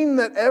this mean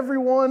that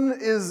everyone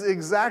is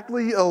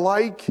exactly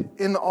alike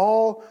in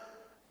all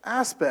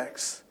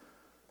aspects?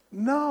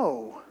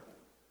 No.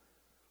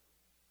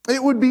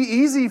 It would be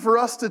easy for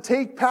us to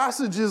take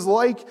passages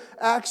like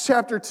Acts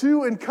chapter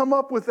 2 and come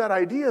up with that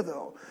idea,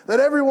 though, that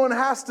everyone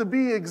has to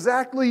be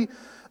exactly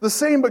the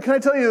same. But can I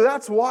tell you,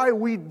 that's why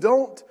we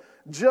don't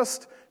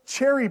just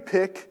cherry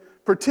pick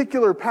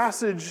particular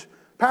passages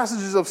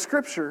of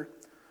Scripture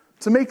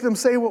to make them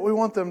say what we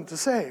want them to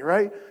say,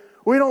 right?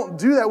 We don't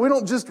do that. We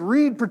don't just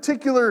read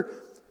particular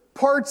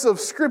parts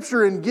of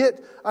Scripture and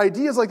get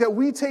ideas like that.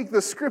 We take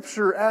the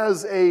Scripture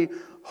as a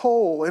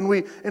whole, and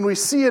we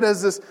see it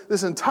as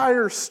this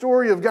entire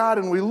story of God,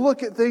 and we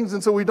look at things,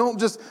 and so we don't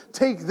just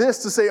take this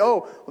to say,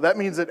 oh, well, that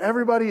means that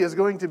everybody is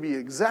going to be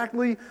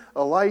exactly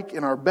alike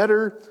in our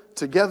better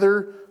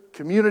together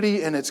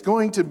community, and it's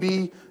going to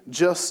be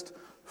just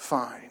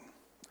fine.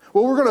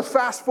 Well, we're going to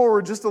fast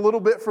forward just a little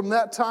bit from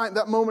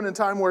that moment in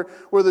time where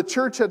the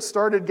church had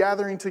started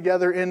gathering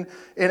together in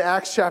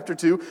Acts chapter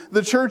 2.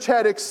 The church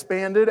had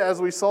expanded,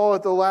 as we saw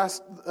at the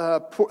last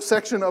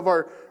section of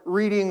our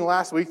reading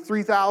last week.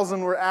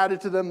 3,000 were added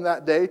to them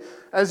that day.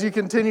 As you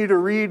continue to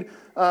read,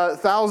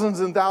 thousands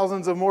and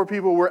thousands of more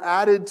people were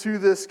added to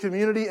this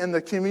community, and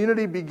the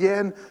community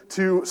began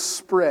to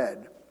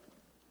spread.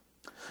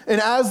 And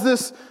as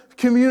this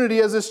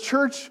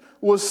church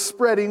was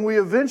spreading, we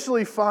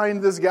eventually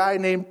find this guy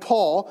named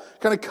Paul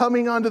kind of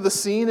coming onto the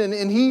scene,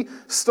 and he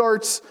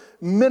starts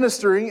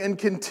ministering and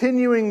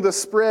continuing the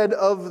spread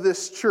of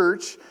this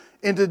church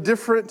into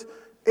different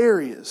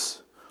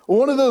areas.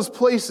 One of those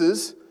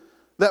places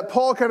that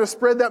Paul kind of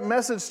spread that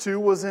message to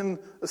was in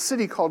a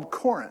city called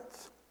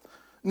Corinth.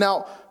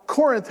 Now,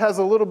 Corinth has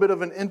a little bit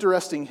of an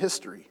interesting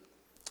history.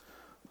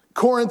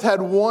 Corinth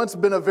had once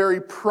been a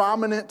very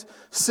prominent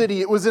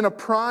city. It was in a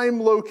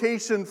prime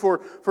location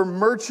for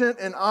merchant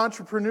and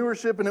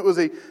entrepreneurship, and it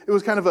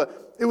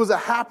was a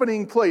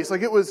happening place.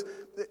 Like it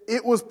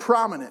was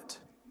prominent.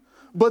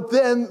 But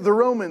then the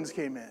Romans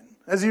came in.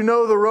 As you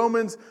know, the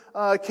Romans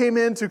came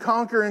in to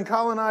conquer and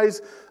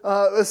colonize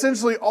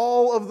essentially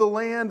all of the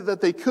land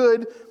that they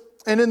could.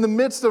 And in the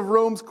midst of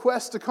Rome's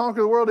quest to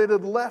conquer the world, it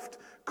had left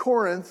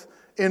Corinth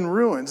in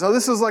ruins. Now,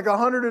 this is like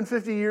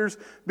 150 years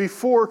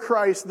before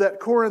Christ that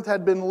Corinth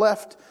had been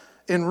left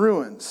in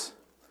ruins.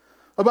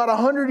 About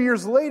 100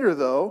 years later,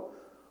 though,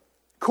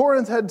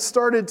 Corinth had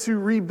started to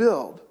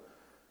rebuild.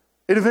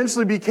 It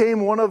eventually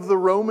became one of the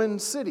Roman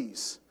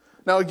cities.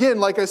 Now, again,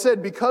 like I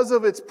said, because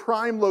of its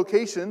prime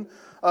location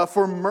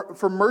for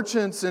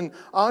merchants and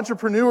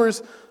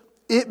entrepreneurs,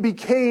 it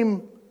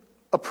became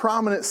a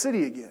prominent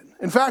city again.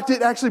 In fact,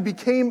 it actually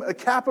became a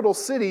capital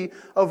city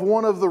of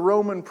one of the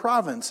Roman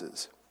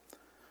provinces.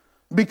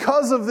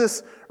 Because of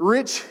this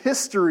rich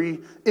history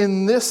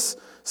in this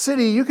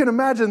city, you can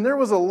imagine there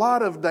was a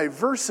lot of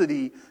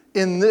diversity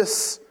in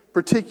this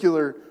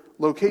particular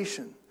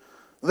location.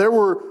 There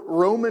were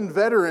Roman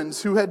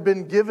veterans who had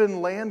been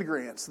given land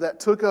grants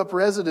that took up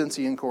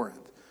residency in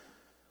Corinth.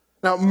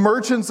 Now,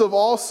 merchants of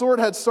all sort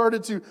had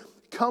started to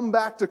come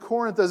back to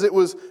Corinth as it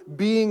was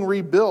being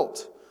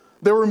rebuilt.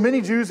 There were many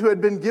Jews who had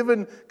been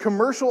given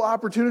commercial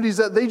opportunities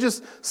that they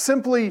just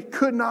simply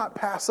could not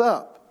pass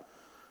up.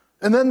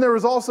 And then there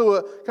was also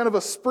a kind of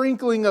a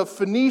sprinkling of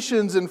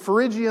Phoenicians and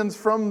Phrygians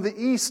from the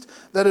east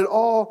that had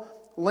all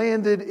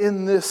landed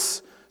in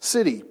this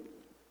city.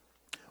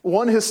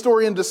 One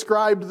historian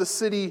described the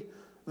city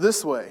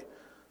this way.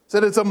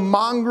 Said it's a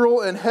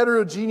mongrel and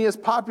heterogeneous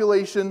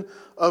population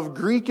of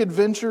Greek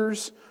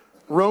adventurers,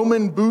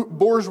 Roman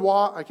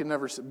bourgeois, I can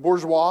never say,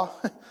 bourgeois,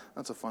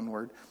 that's a fun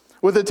word,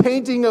 with a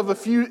tainting of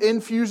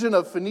infusion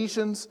of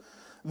Phoenicians.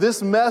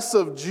 This mess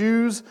of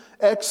Jews,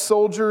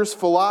 ex-soldiers,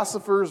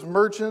 philosophers,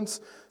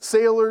 merchants,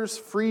 sailors,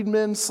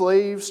 freedmen,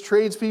 slaves,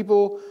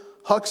 tradespeople,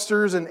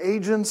 hucksters, and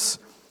agents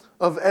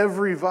of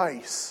every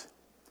vice.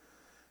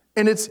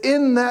 And it's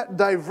in that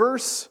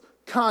diverse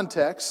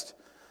context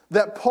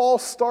that Paul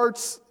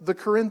starts the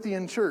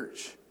Corinthian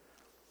church.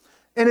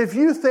 And if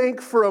you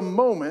think for a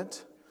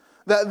moment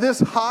that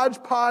this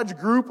hodgepodge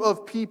group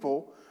of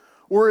people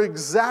were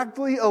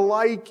exactly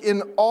alike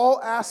in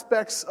all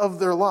aspects of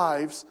their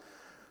lives,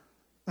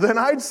 then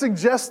I'd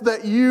suggest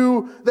that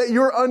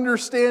your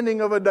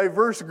understanding of a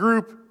diverse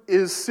group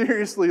is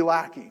seriously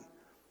lacking.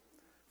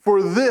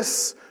 For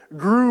this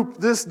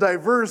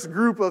diverse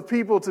group of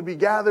people to be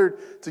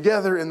gathered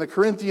together in the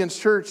Corinthian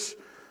church,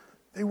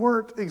 They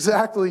weren't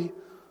exactly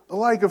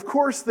alike. Of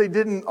course, they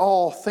didn't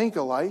all think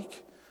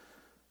alike.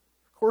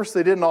 Of course,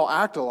 they didn't all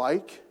act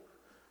alike.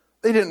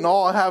 They didn't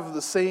all have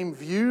the same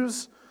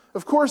views.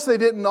 Of course, they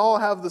didn't all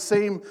have the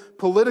same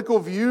political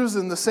views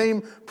and the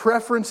same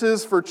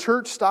preferences for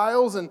church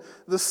styles and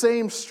the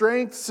same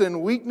strengths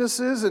and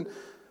weaknesses,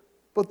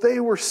 but they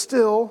were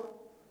still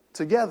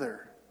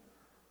together.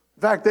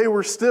 In fact, they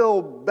were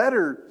still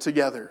better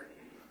together.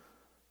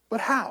 But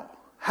how?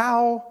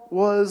 How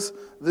was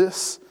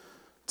this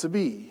to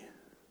be?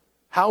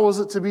 How was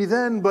it to be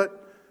then, but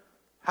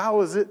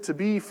how is it to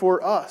be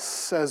for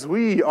us as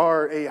we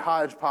are a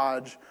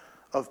hodgepodge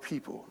of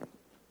people?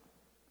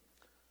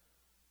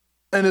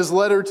 In his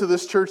letter to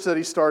this church that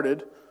he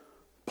started,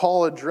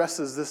 Paul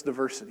addresses this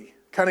diversity.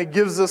 Kind of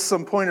gives us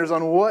some pointers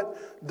on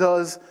what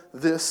does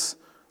this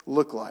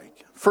look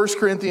like. 1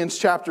 Corinthians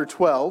chapter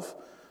 12.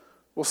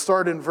 We'll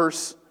start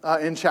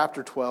in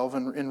chapter 12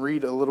 and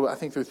read a little, I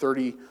think through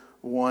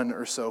 31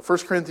 or so. 1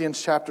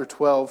 Corinthians chapter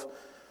 12,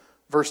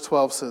 verse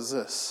 12 says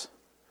this.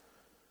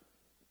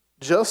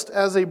 Just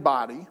as a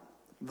body,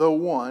 though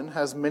one,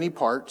 has many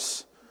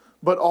parts,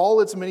 but all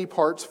its many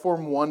parts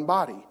form one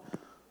body,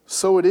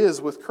 so it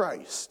is with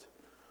Christ.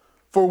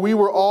 For we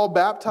were all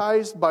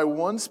baptized by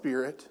one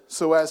Spirit,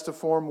 so as to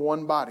form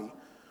one body,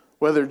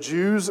 whether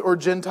Jews or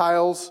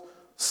Gentiles,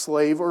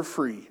 slave or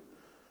free.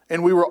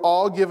 And we were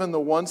all given the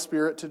one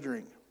Spirit to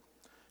drink.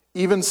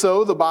 Even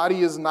so, the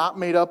body is not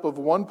made up of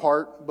one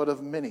part, but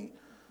of many.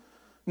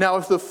 Now,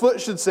 if the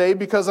foot should say,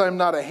 because I am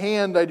not a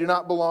hand, I do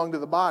not belong to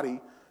the body,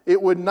 it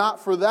would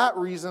not for that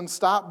reason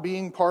stop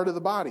being part of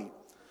the body.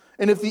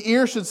 And if the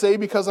ear should say,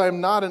 because I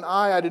am not an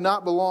eye, I do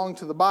not belong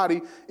to the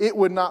body, it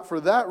would not for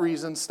that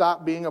reason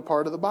stop being a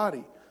part of the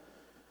body.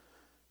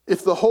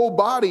 If the whole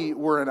body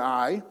were an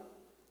eye,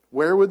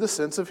 where would the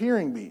sense of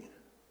hearing be?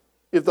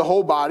 If the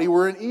whole body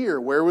were an ear,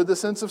 where would the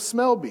sense of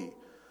smell be?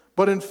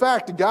 But in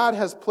fact, God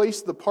has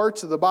placed the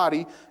parts of the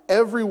body,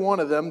 every one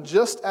of them,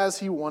 just as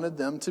He wanted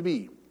them to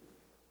be.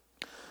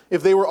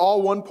 If they were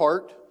all one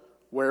part,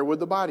 where would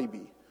the body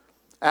be?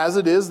 As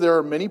it is, there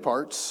are many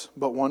parts,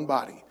 but one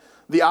body.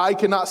 The eye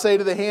cannot say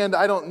to the hand,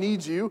 I don't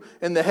need you,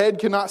 and the head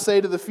cannot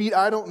say to the feet,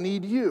 I don't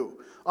need you.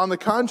 On the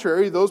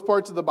contrary, those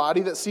parts of the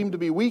body that seem to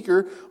be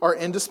weaker are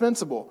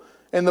indispensable,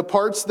 and the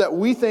parts that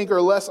we think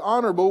are less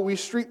honorable we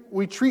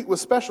treat with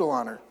special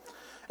honor,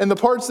 and the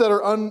parts that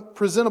are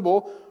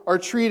unpresentable are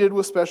treated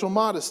with special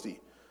modesty,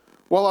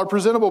 while our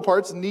presentable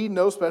parts need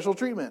no special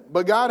treatment.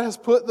 But God has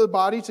put the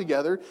body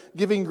together,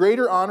 giving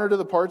greater honor to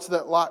the parts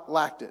that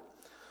lacked it,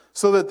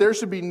 so that there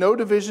should be no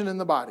division in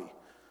the body,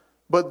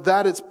 but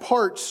that its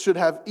parts should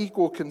have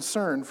equal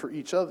concern for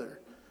each other.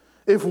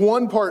 If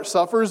one part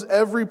suffers,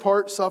 every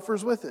part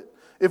suffers with it.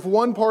 If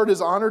one part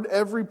is honored,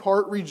 every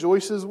part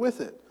rejoices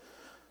with it.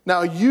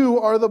 Now you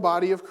are the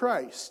body of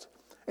Christ,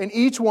 and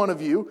each one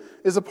of you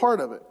is a part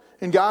of it.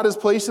 And God has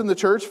placed in the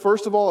church,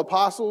 first of all,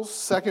 apostles,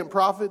 second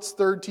prophets,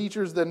 third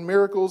teachers, then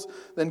miracles,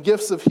 then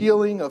gifts of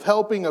healing, of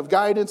helping, of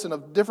guidance, and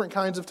of different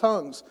kinds of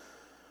tongues.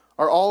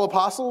 Are all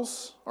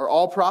apostles? Are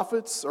all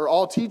prophets? Are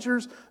all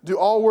teachers? Do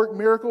all work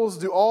miracles?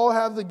 Do all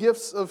have the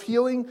gifts of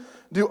healing?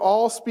 Do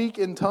all speak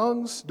in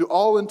tongues? Do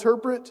all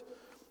interpret?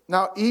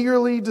 Now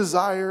eagerly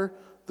desire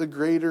the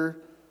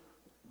greater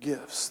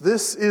gifts.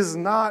 This is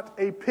not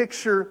a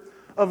picture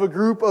of a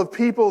group of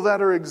people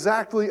that are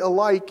exactly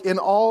alike in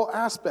all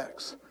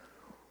aspects.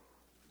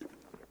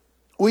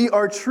 We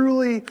are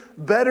truly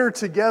better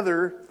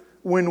together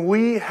when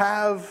we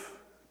have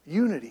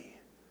unity.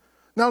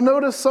 Now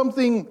notice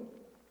something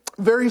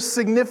very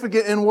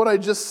significant in what I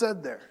just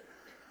said there.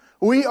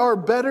 We are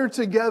better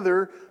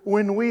together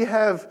when we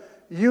have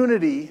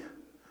unity.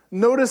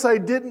 Notice I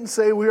didn't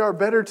say we are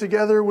better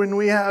together when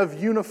we have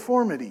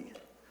uniformity.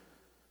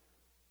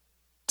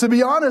 To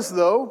be honest,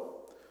 though,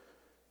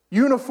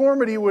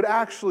 uniformity would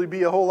actually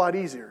be a whole lot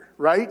easier,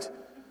 right?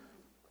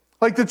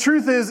 Like the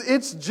truth is,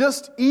 it's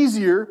just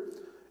easier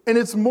and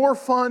it's more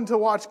fun to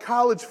watch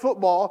college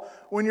football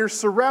when you're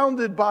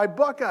surrounded by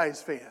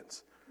Buckeyes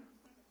fans.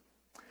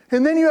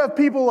 And then you have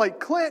people like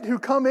Clint who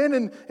come in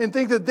and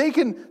think that they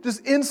can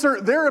just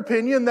insert their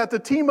opinion that the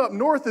team up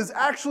north is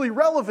actually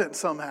relevant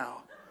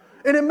somehow.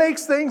 And it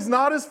makes things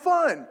not as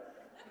fun.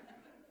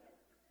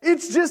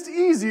 It's just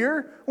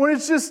easier when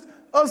it's just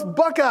us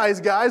Buckeyes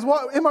guys.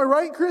 What, am I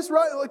right, Chris?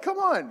 Right? Like, come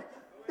on.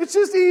 It's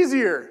just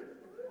easier.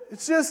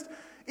 It's just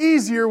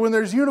easier when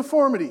there's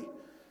uniformity.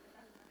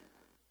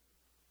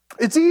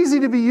 It's easy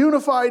to be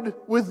unified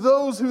with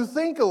those who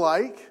think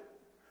alike,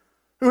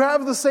 who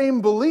have the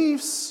same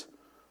beliefs,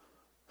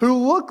 who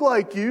look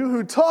like you,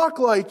 who talk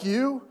like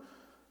you,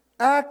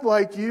 act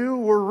like you,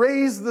 were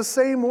raised the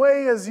same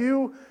way as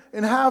you,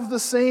 and have the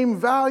same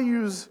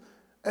values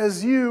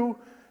as you.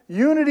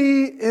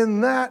 Unity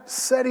in that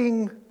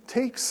setting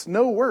takes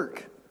no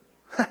work.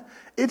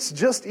 It's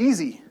just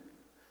easy.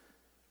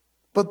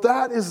 But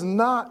that is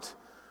not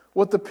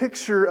what the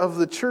picture of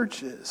the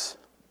church is.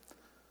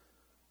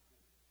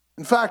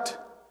 In fact,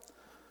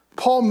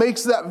 Paul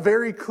makes that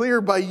very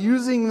clear by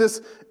using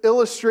this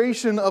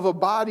illustration of a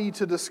body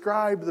to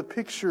describe the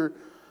picture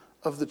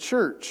of the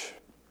church.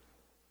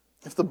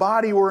 If the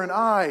body were an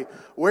eye,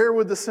 where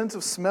would the sense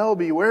of smell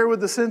be? Where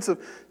would the sense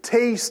of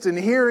taste and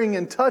hearing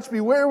and touch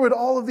be? Where would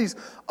all of these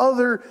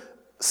other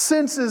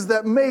senses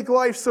that make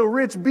life so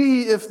rich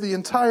be if the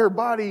entire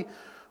body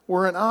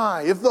were an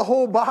eye? If the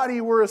whole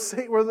body was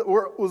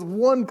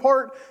one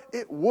part,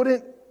 it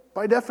wouldn't,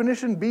 by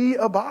definition, be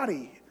a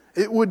body.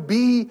 It would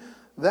be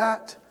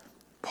that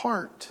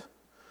part.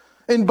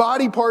 And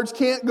body parts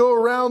can't go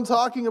around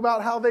talking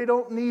about how they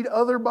don't need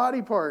other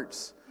body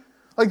parts.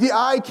 Like the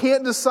eye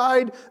can't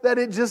decide that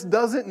it just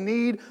doesn't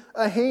need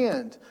a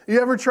hand.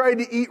 You ever tried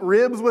to eat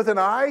ribs with an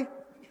eye?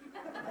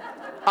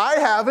 I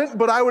haven't,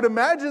 but I would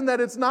imagine that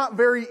it's not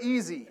very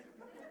easy,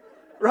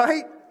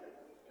 right?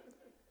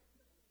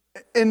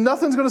 And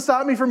nothing's going to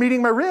stop me from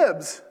eating my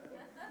ribs.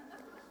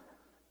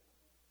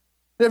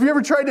 Have you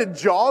ever tried to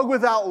jog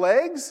without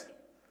legs?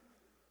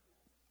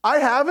 I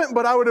haven't,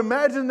 but I would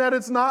imagine that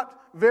it's not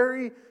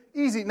very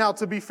easy. Now,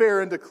 to be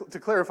fair and to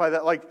clarify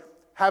that, like,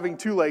 having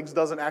two legs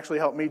doesn't actually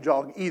help me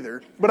jog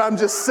either. But I'm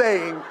just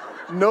saying,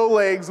 no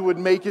legs would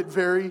make it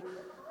very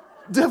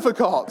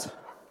difficult.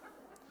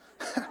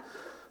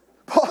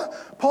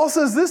 Paul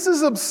says this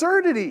is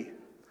absurdity.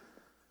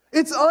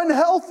 It's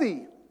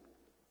unhealthy.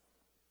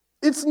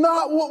 It's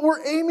not what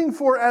we're aiming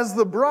for as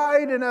the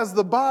bride and as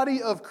the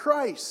body of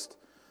Christ.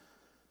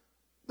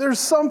 There's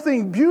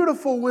something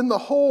beautiful when the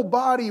whole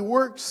body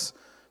works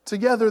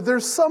together.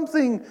 There's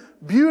something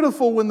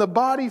beautiful when the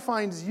body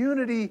finds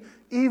unity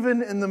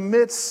even in the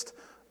midst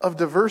of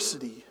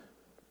diversity.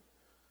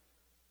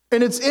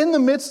 And it's in the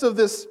midst of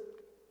this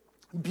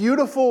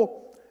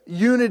beautiful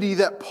unity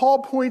that Paul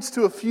points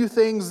to a few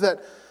things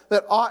that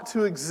ought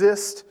to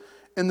exist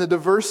in the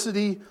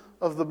diversity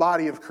of the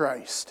body of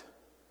Christ.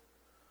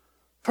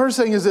 First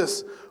thing is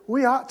this: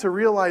 we ought to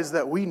realize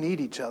that we need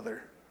each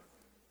other.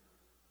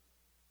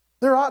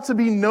 There ought to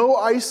be no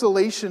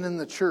isolation in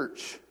the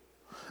church.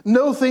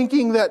 No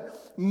thinking that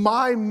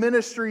my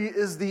ministry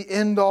is the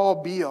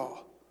end-all,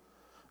 be-all.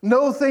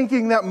 No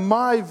thinking that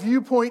my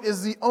viewpoint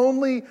is the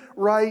only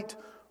right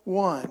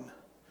one.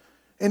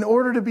 In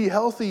order to be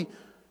healthy,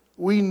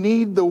 we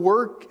need the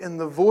work and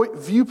the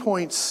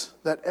viewpoints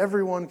that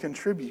everyone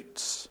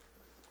contributes.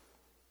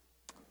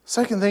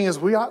 Second thing is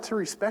we ought to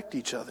respect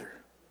each other.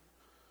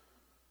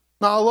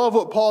 Now, I love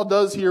what Paul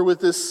does here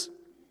with this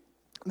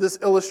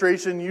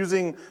illustration,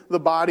 using the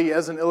body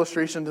as an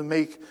illustration to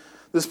make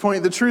this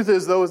point. The truth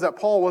is, though, is that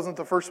Paul wasn't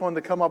the first one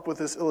to come up with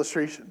this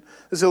illustration.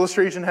 This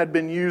illustration had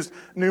been used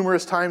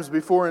numerous times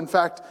before. In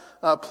fact,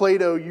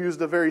 Plato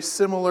used a very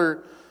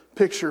similar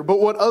picture. But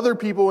what other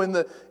people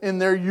in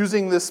there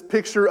using this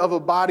picture of a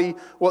body,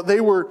 what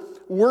they were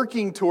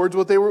working towards,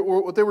 what they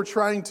were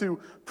trying to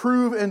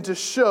prove and to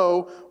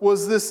show,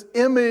 was this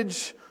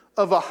image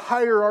of a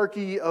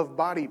hierarchy of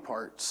body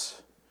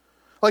parts.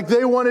 Like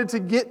they wanted to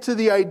get to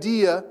the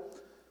idea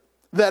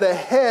that a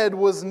head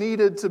was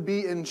needed to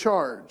be in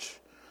charge.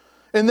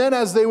 And then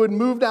as they would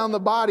move down the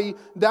body,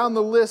 down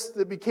the list,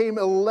 it became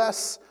a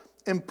less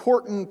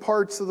important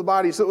parts of the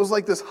body. So it was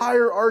like this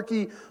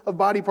hierarchy of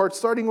body parts,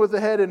 starting with the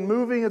head and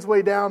moving its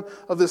way down,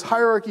 of this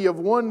hierarchy of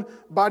one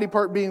body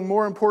part being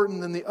more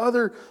important than the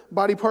other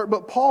body part.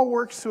 But Paul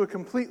works to a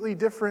completely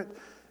different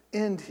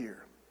end here.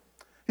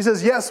 He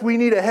says, yes, we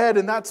need a head,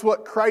 and that's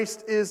what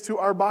Christ is to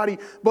our body.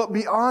 But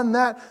beyond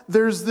that,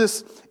 there's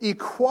this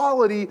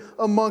equality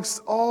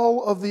amongst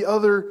all of the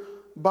other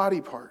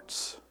body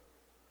parts.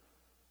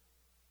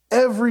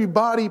 Every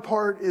body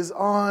part is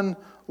on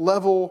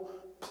level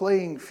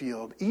playing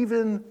field,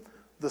 even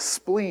the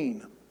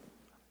spleen.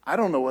 I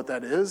don't know what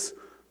that is,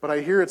 but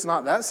I hear it's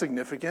not that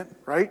significant,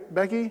 right,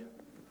 Becky?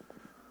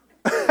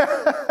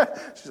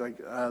 She's like,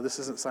 this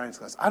isn't science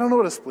class. I don't know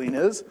what a spleen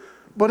is,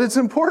 but it's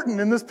important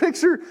in this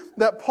picture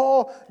that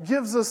Paul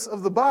gives us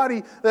of the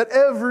body, that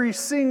every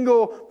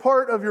single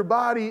part of your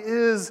body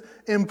is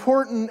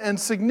important and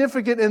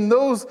significant. And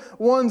those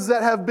ones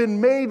that have been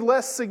made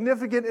less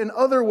significant in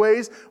other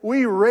ways,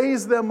 we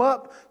raise them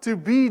up to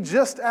be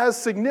just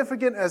as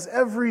significant as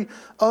every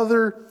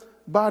other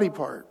body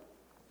part.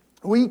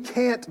 We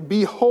can't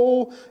be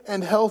whole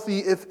and healthy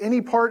if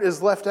any part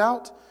is left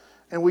out,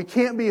 and we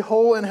can't be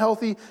whole and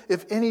healthy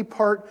if any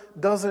part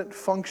doesn't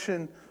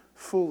function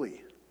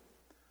fully.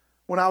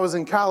 When I was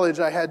in college,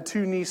 I had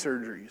 2 knee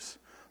surgeries.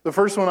 The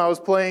first one, I was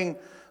playing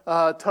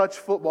touch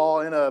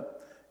football in an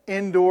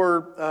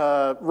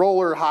indoor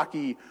roller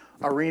hockey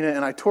arena,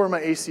 and I tore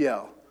my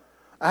ACL.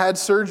 I had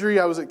surgery.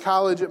 I was at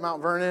college at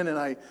Mount Vernon, and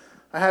I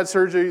had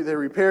surgery. They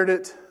repaired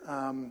it.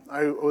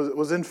 I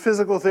was in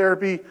physical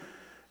therapy,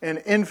 and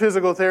in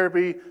physical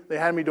therapy, they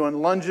had me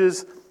doing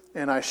lunges,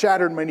 and I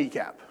shattered my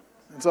kneecap.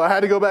 And so I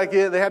had to go back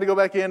in. They had to go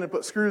back in and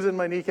put screws in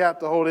my kneecap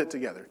to hold it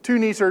together. 2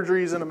 knee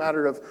surgeries in a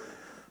matter of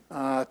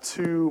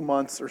 2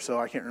 months or so.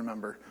 I can't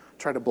remember.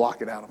 Try to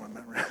block it out of my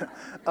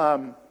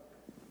memory.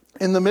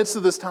 In the midst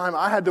of this time,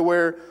 I had to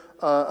wear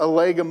a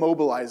leg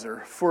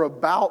immobilizer for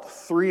about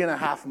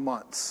 3.5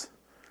 months.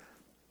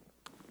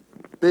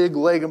 Big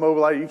leg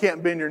immobilizer. You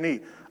can't bend your knee.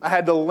 I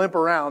had to limp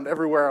around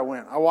everywhere I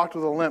went. I walked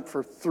with a limp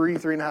for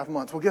 3.5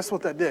 months. Well, guess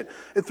what that did?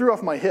 It threw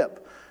off my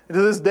hip. And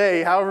to this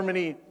day, however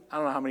many I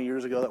don't know how many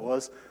years ago that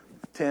was.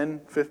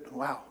 10, 15,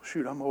 wow,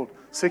 shoot, I'm old.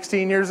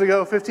 16 years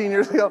ago, 15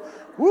 years ago.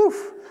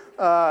 Woof.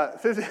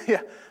 15,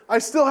 yeah. I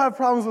still have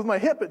problems with my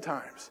hip at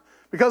times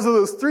because of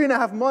those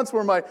 3.5 months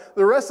where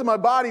the rest of my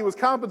body was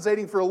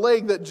compensating for a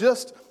leg that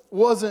just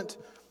wasn't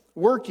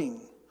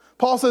working.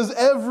 Paul says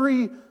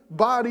every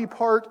body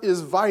part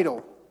is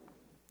vital,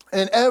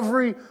 and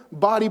every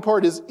body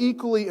part is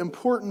equally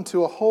important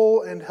to a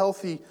whole and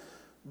healthy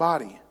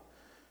body.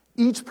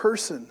 Each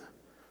person,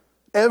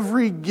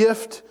 every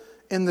gift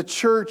in the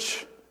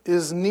church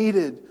is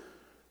needed.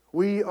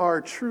 We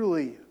are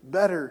truly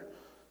better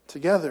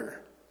together.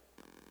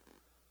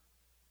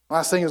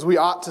 Last thing is we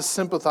ought to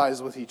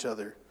sympathize with each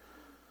other.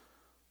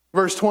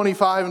 Verse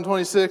 25 and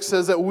 26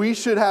 says that we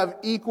should have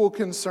equal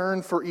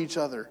concern for each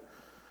other.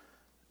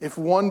 If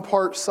one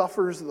part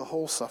suffers, the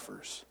whole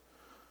suffers.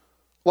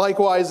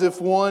 Likewise,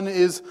 if one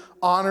is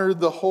honored,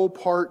 the whole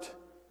part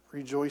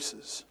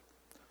rejoices.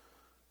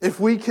 If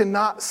we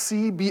cannot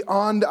see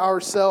beyond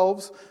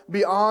ourselves,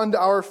 beyond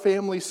our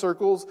family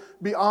circles,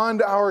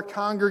 beyond our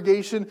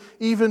congregation,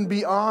 even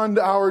beyond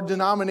our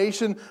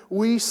denomination,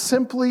 we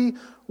simply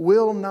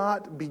will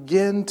not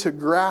begin to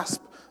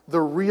grasp the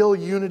real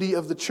unity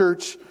of the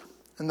church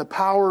and the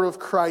power of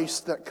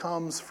Christ that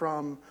comes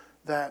from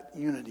that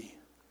unity.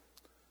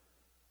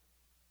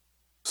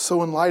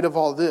 So in light of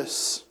all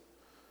this,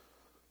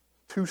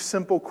 2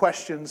 simple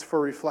questions for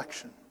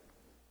reflection.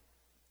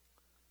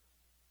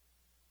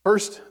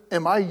 First,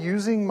 am I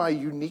using my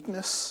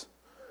uniqueness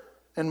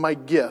and my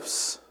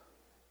gifts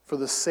for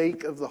the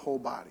sake of the whole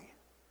body?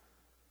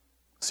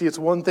 See, it's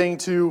one thing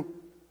to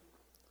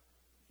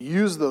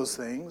use those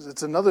things.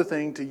 It's another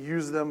thing to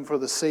use them for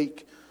the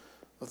sake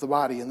of the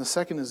body. And the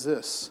second is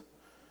this.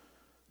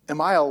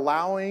 Am I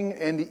allowing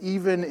and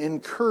even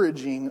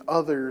encouraging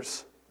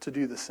others to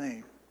do the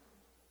same?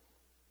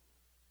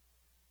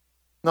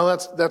 No,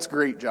 that's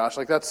great, Josh.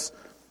 Like that's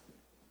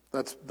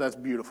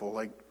beautiful.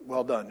 Like,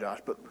 well done, Josh.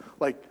 But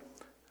like,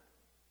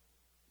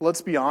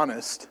 let's be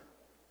honest.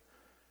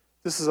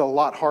 This is a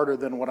lot harder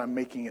than what I'm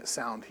making it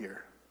sound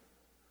here.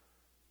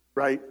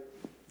 Right?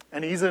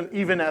 And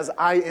even as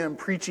I am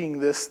preaching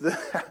this,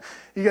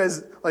 you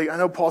guys, like, I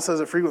know Paul says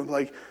it frequently,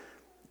 like,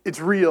 it's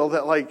real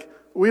that, like,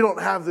 we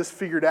don't have this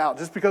figured out.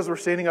 Just because we're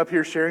standing up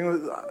here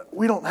sharing,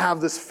 we don't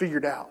have this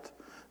figured out.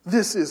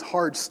 This is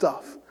hard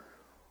stuff.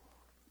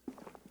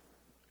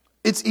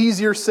 It's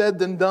easier said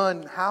than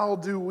done. How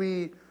do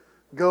we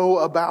go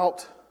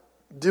about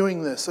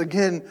doing this?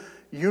 Again,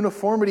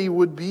 uniformity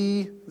would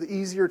be the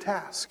easier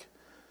task.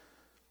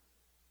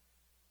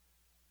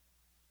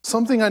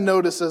 Something I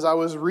noticed as I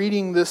was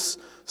reading this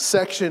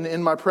section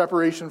in my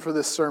preparation for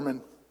this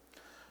sermon,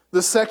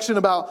 the section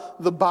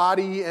about the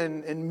body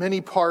and many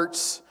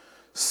parts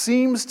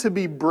seems to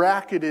be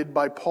bracketed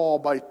by Paul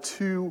by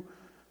 2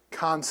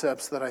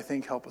 concepts that I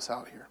think help us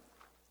out here.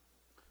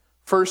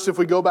 First, if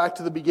we go back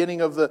to the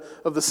beginning of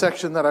the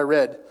section that I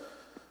read,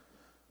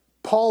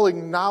 Paul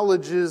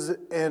acknowledges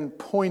and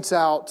points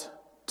out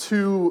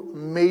 2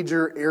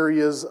 major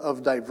areas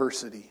of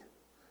diversity.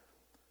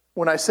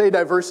 When I say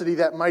diversity,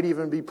 that might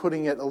even be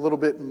putting it a little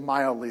bit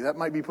mildly. That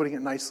might be putting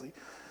it nicely.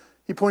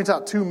 He points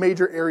out 2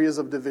 major areas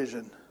of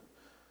division.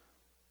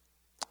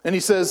 And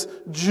he says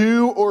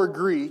Jew or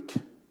Greek,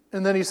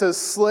 and then he says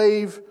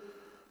slave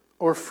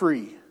or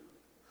free.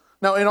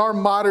 Now, in our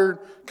modern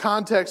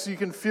context, you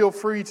can feel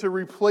free to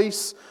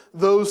replace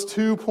those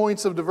 2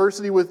 points of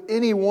diversity with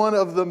any one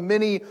of the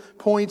many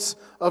points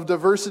of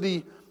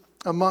diversity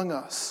among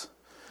us.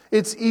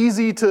 It's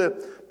easy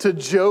to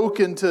joke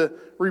and to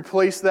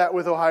replace that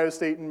with Ohio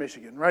State and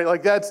Michigan, right?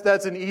 Like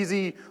that's an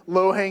easy,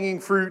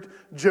 low-hanging fruit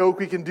joke.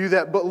 We can do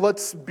that, but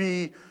let's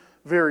be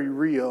very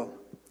real.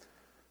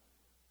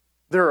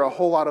 There are a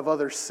whole lot of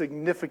other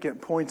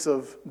significant points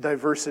of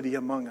diversity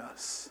among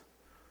us.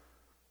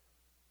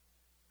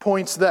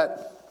 Points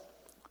that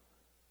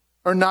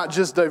are not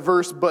just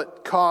diverse,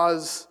 but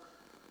cause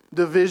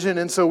division.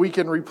 And so we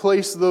can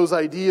replace those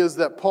ideas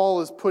that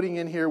Paul is putting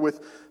in here with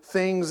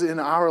things in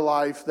our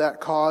life that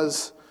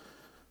cause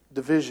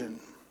division.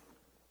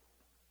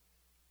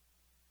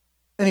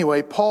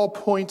 Anyway, Paul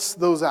points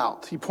those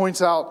out. He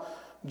points out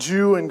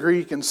Jew and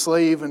Greek and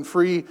slave and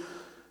free.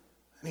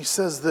 And he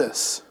says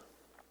this,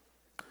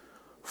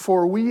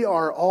 "For we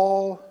are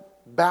all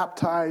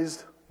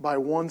baptized by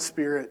one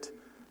Spirit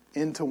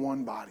into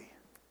one body."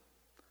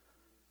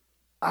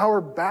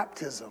 Our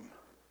baptism,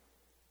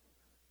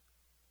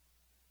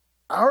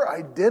 our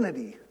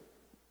identity,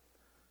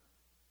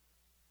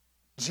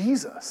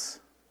 Jesus.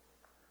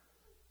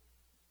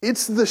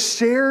 It's the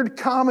shared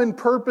common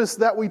purpose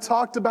that we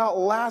talked about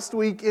last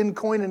week in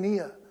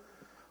Koinonia.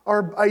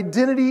 Our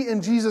identity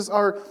in Jesus,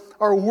 our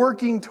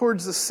working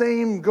towards the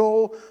same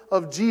goal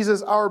of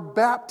Jesus. Our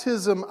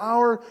baptism,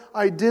 our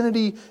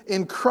identity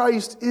in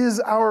Christ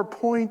is our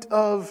point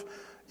of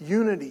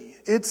unity.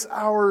 It's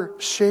our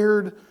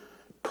shared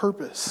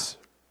purpose.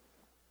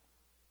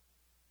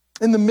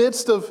 In the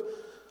midst of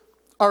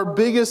our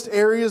biggest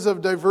areas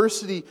of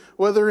diversity,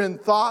 whether in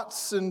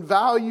thoughts and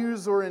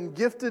values or in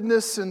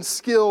giftedness and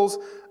skills,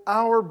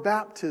 our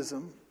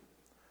baptism,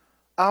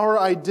 Our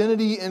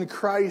identity in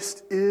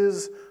Christ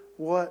is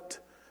what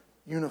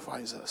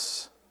unifies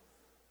us.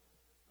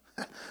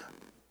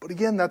 But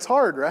again, that's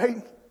hard,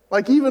 right?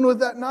 Like even with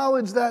that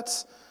knowledge,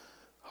 that's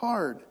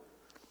hard.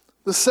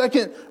 The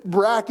second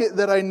bracket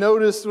that I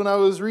noticed when I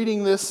was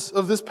reading this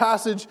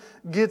passage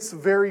gets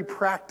very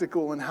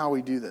practical in how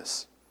we do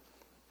this.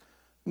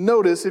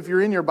 Notice, if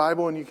you're in your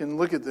Bible and you can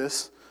look at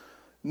this,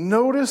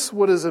 notice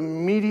what is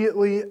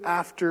immediately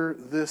after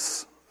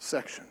this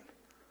section.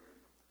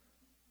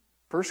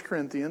 1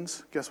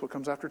 Corinthians, guess what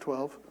comes after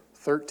 12?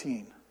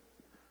 13.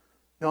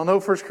 Y'all know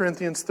 1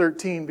 Corinthians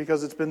 13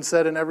 because it's been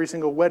said in every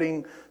single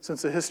wedding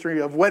since the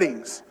history of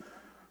weddings.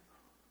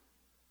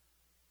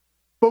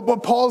 But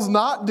what Paul's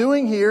not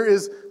doing here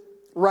is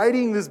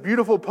writing this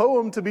beautiful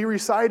poem to be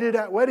recited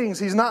at weddings.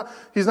 He's not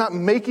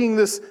making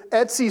this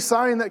Etsy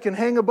sign that can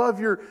hang above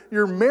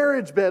your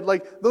marriage bed.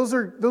 Like those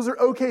are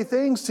okay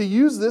things to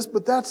use this,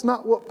 but that's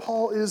not what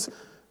Paul is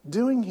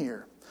doing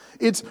here.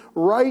 It's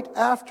right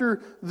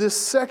after this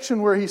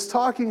section where he's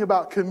talking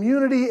about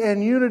community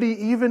and unity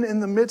even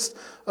in the midst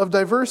of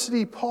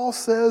diversity. Paul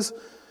says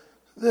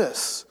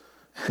this.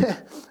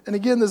 And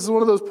again, this is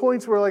one of those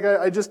points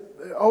where I just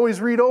always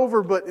read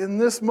over, but in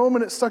this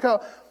moment it stuck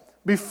out.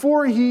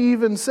 Before he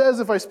even says,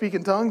 if I speak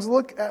in tongues,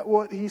 look at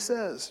what he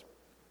says.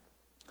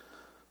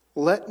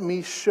 Let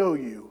me show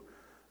you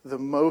the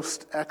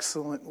most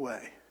excellent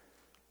way.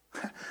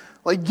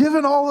 Like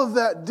given all of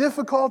that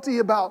difficulty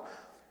about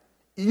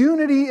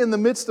unity in the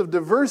midst of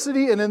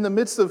diversity and in the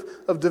midst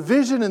of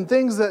division and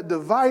things that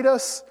divide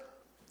us,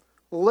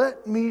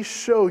 let me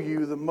show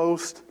you the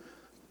most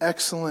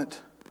excellent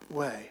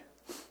way.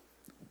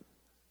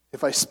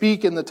 If I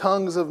speak in the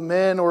tongues of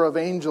men or of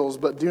angels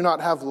but do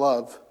not have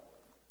love,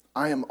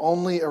 I am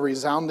only a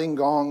resounding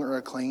gong or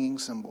a clanging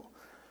cymbal.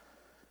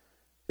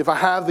 If I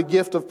have the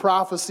gift of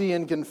prophecy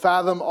and can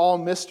fathom all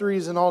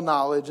mysteries and all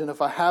knowledge, and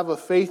if I have a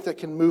faith that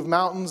can move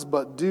mountains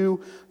but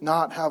do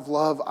not have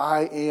love,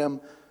 I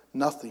am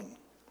nothing.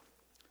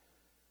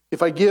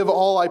 If I give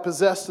all I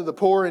possess to the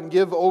poor and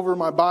give over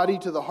my body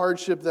to the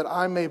hardship that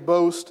I may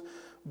boast,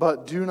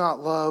 but do not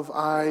love,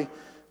 I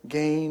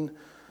gain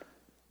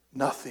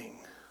nothing.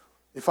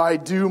 If I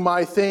do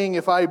my thing,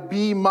 if I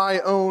be my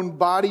own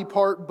body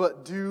part,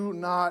 but do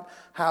not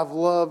have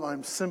love,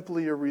 I'm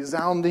simply a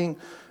resounding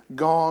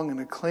gong and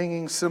a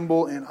clanging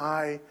cymbal, and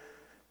I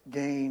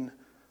gain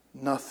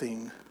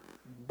nothing.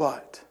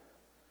 But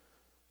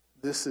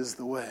this is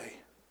the way.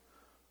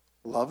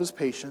 Love is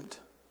patient.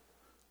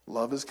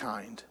 Love is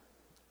kind.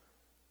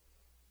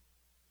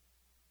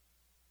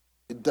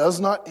 It does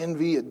not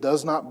envy. It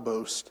does not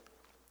boast.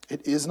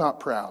 It is not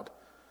proud.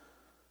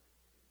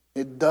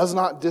 It does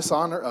not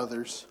dishonor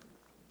others.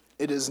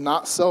 It is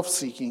not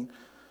self-seeking.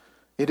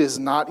 It is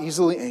not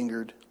easily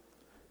angered.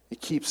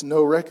 It keeps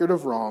no record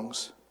of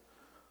wrongs.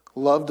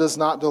 Love does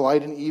not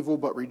delight in evil,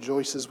 but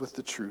rejoices with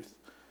the truth.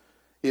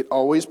 It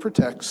always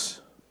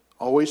protects,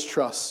 always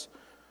trusts,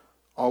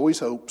 always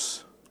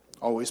hopes,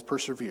 always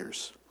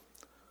perseveres.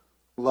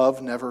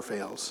 Love never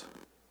fails.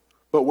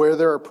 But where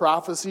there are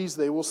prophecies,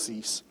 they will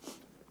cease.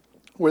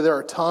 Where there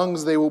are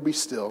tongues, they will be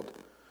stilled.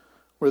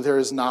 Where there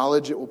is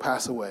knowledge, it will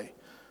pass away.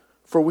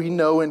 For we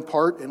know in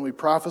part and we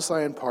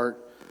prophesy in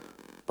part,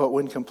 but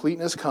when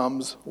completeness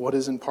comes, what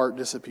is in part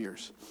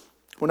disappears.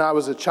 When I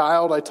was a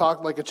child, I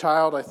talked like a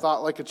child, I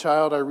thought like a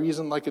child, I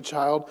reasoned like a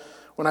child.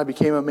 When I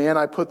became a man,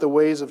 I put the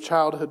ways of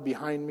childhood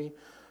behind me.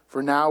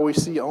 For now we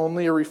see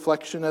only a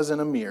reflection as in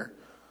a mirror.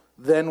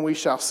 Then we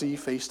shall see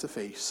face to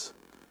face.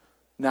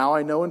 Now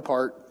I know in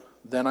part,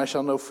 then I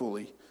shall know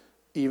fully,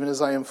 even as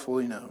I am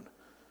fully known.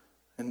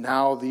 And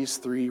now these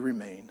three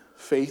remain: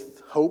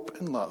 faith, hope,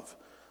 and love.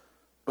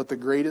 But the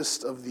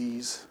greatest of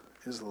these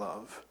is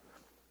love.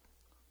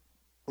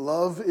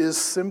 Love is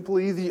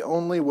simply the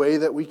only way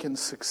that we can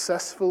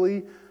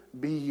successfully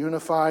be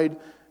unified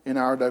in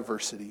our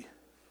diversity.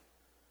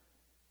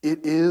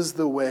 It is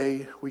the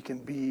way we can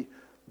be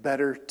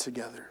better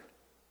together.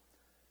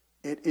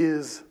 It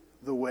is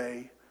the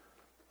way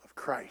of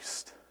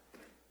Christ.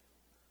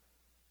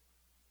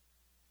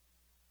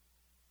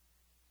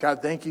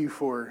 God, thank you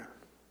for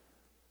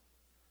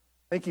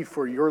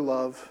your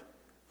love.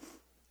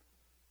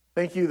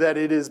 Thank you that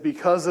it is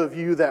because of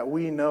you that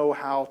we know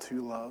how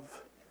to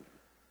love.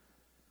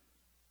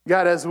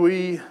 God, as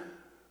we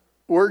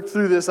work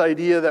through this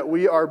idea that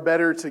we are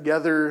better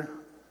together,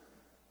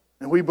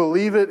 and we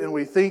believe it and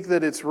we think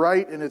that it's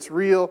right and it's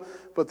real,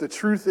 but the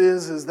truth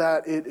is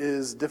that it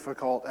is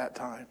difficult at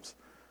times.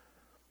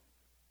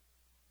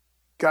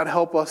 God,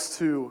 help us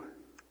to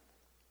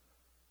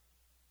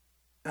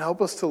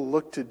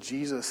look to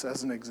Jesus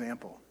as an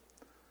example.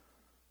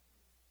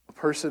 A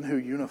person who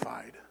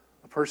unified.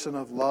 Person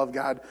of love.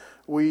 God,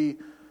 we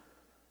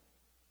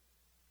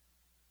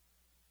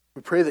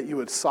pray that you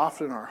would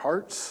soften our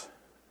hearts,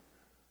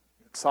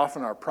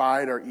 soften our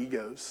pride, our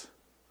egos.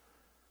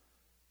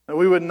 That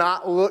we would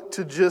not look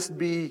to just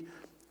be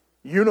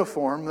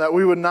uniform, that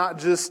we would not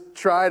just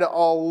try to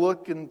all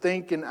look and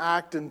think and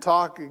act and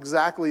talk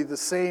exactly the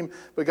same,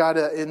 but God,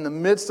 in the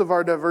midst of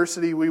our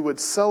diversity, we would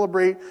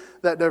celebrate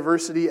that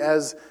diversity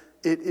as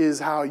it is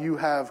how you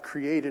have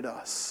created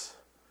us.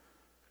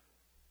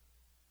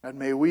 And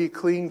may we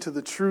cling to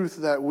the truth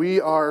that we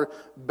are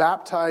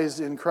baptized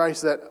in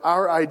Christ, that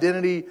our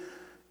identity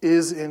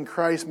is in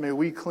Christ. May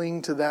we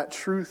cling to that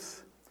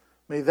truth.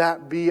 May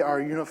that be our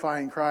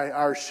unifying cry,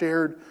 our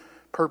shared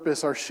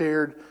purpose, our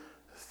shared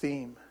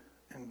theme.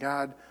 And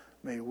God,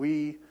 may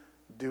we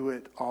do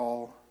it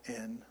all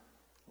in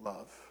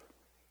love.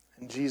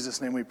 In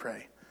Jesus' name we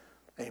pray.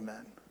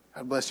 Amen.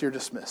 God bless you. You're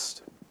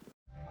dismissed.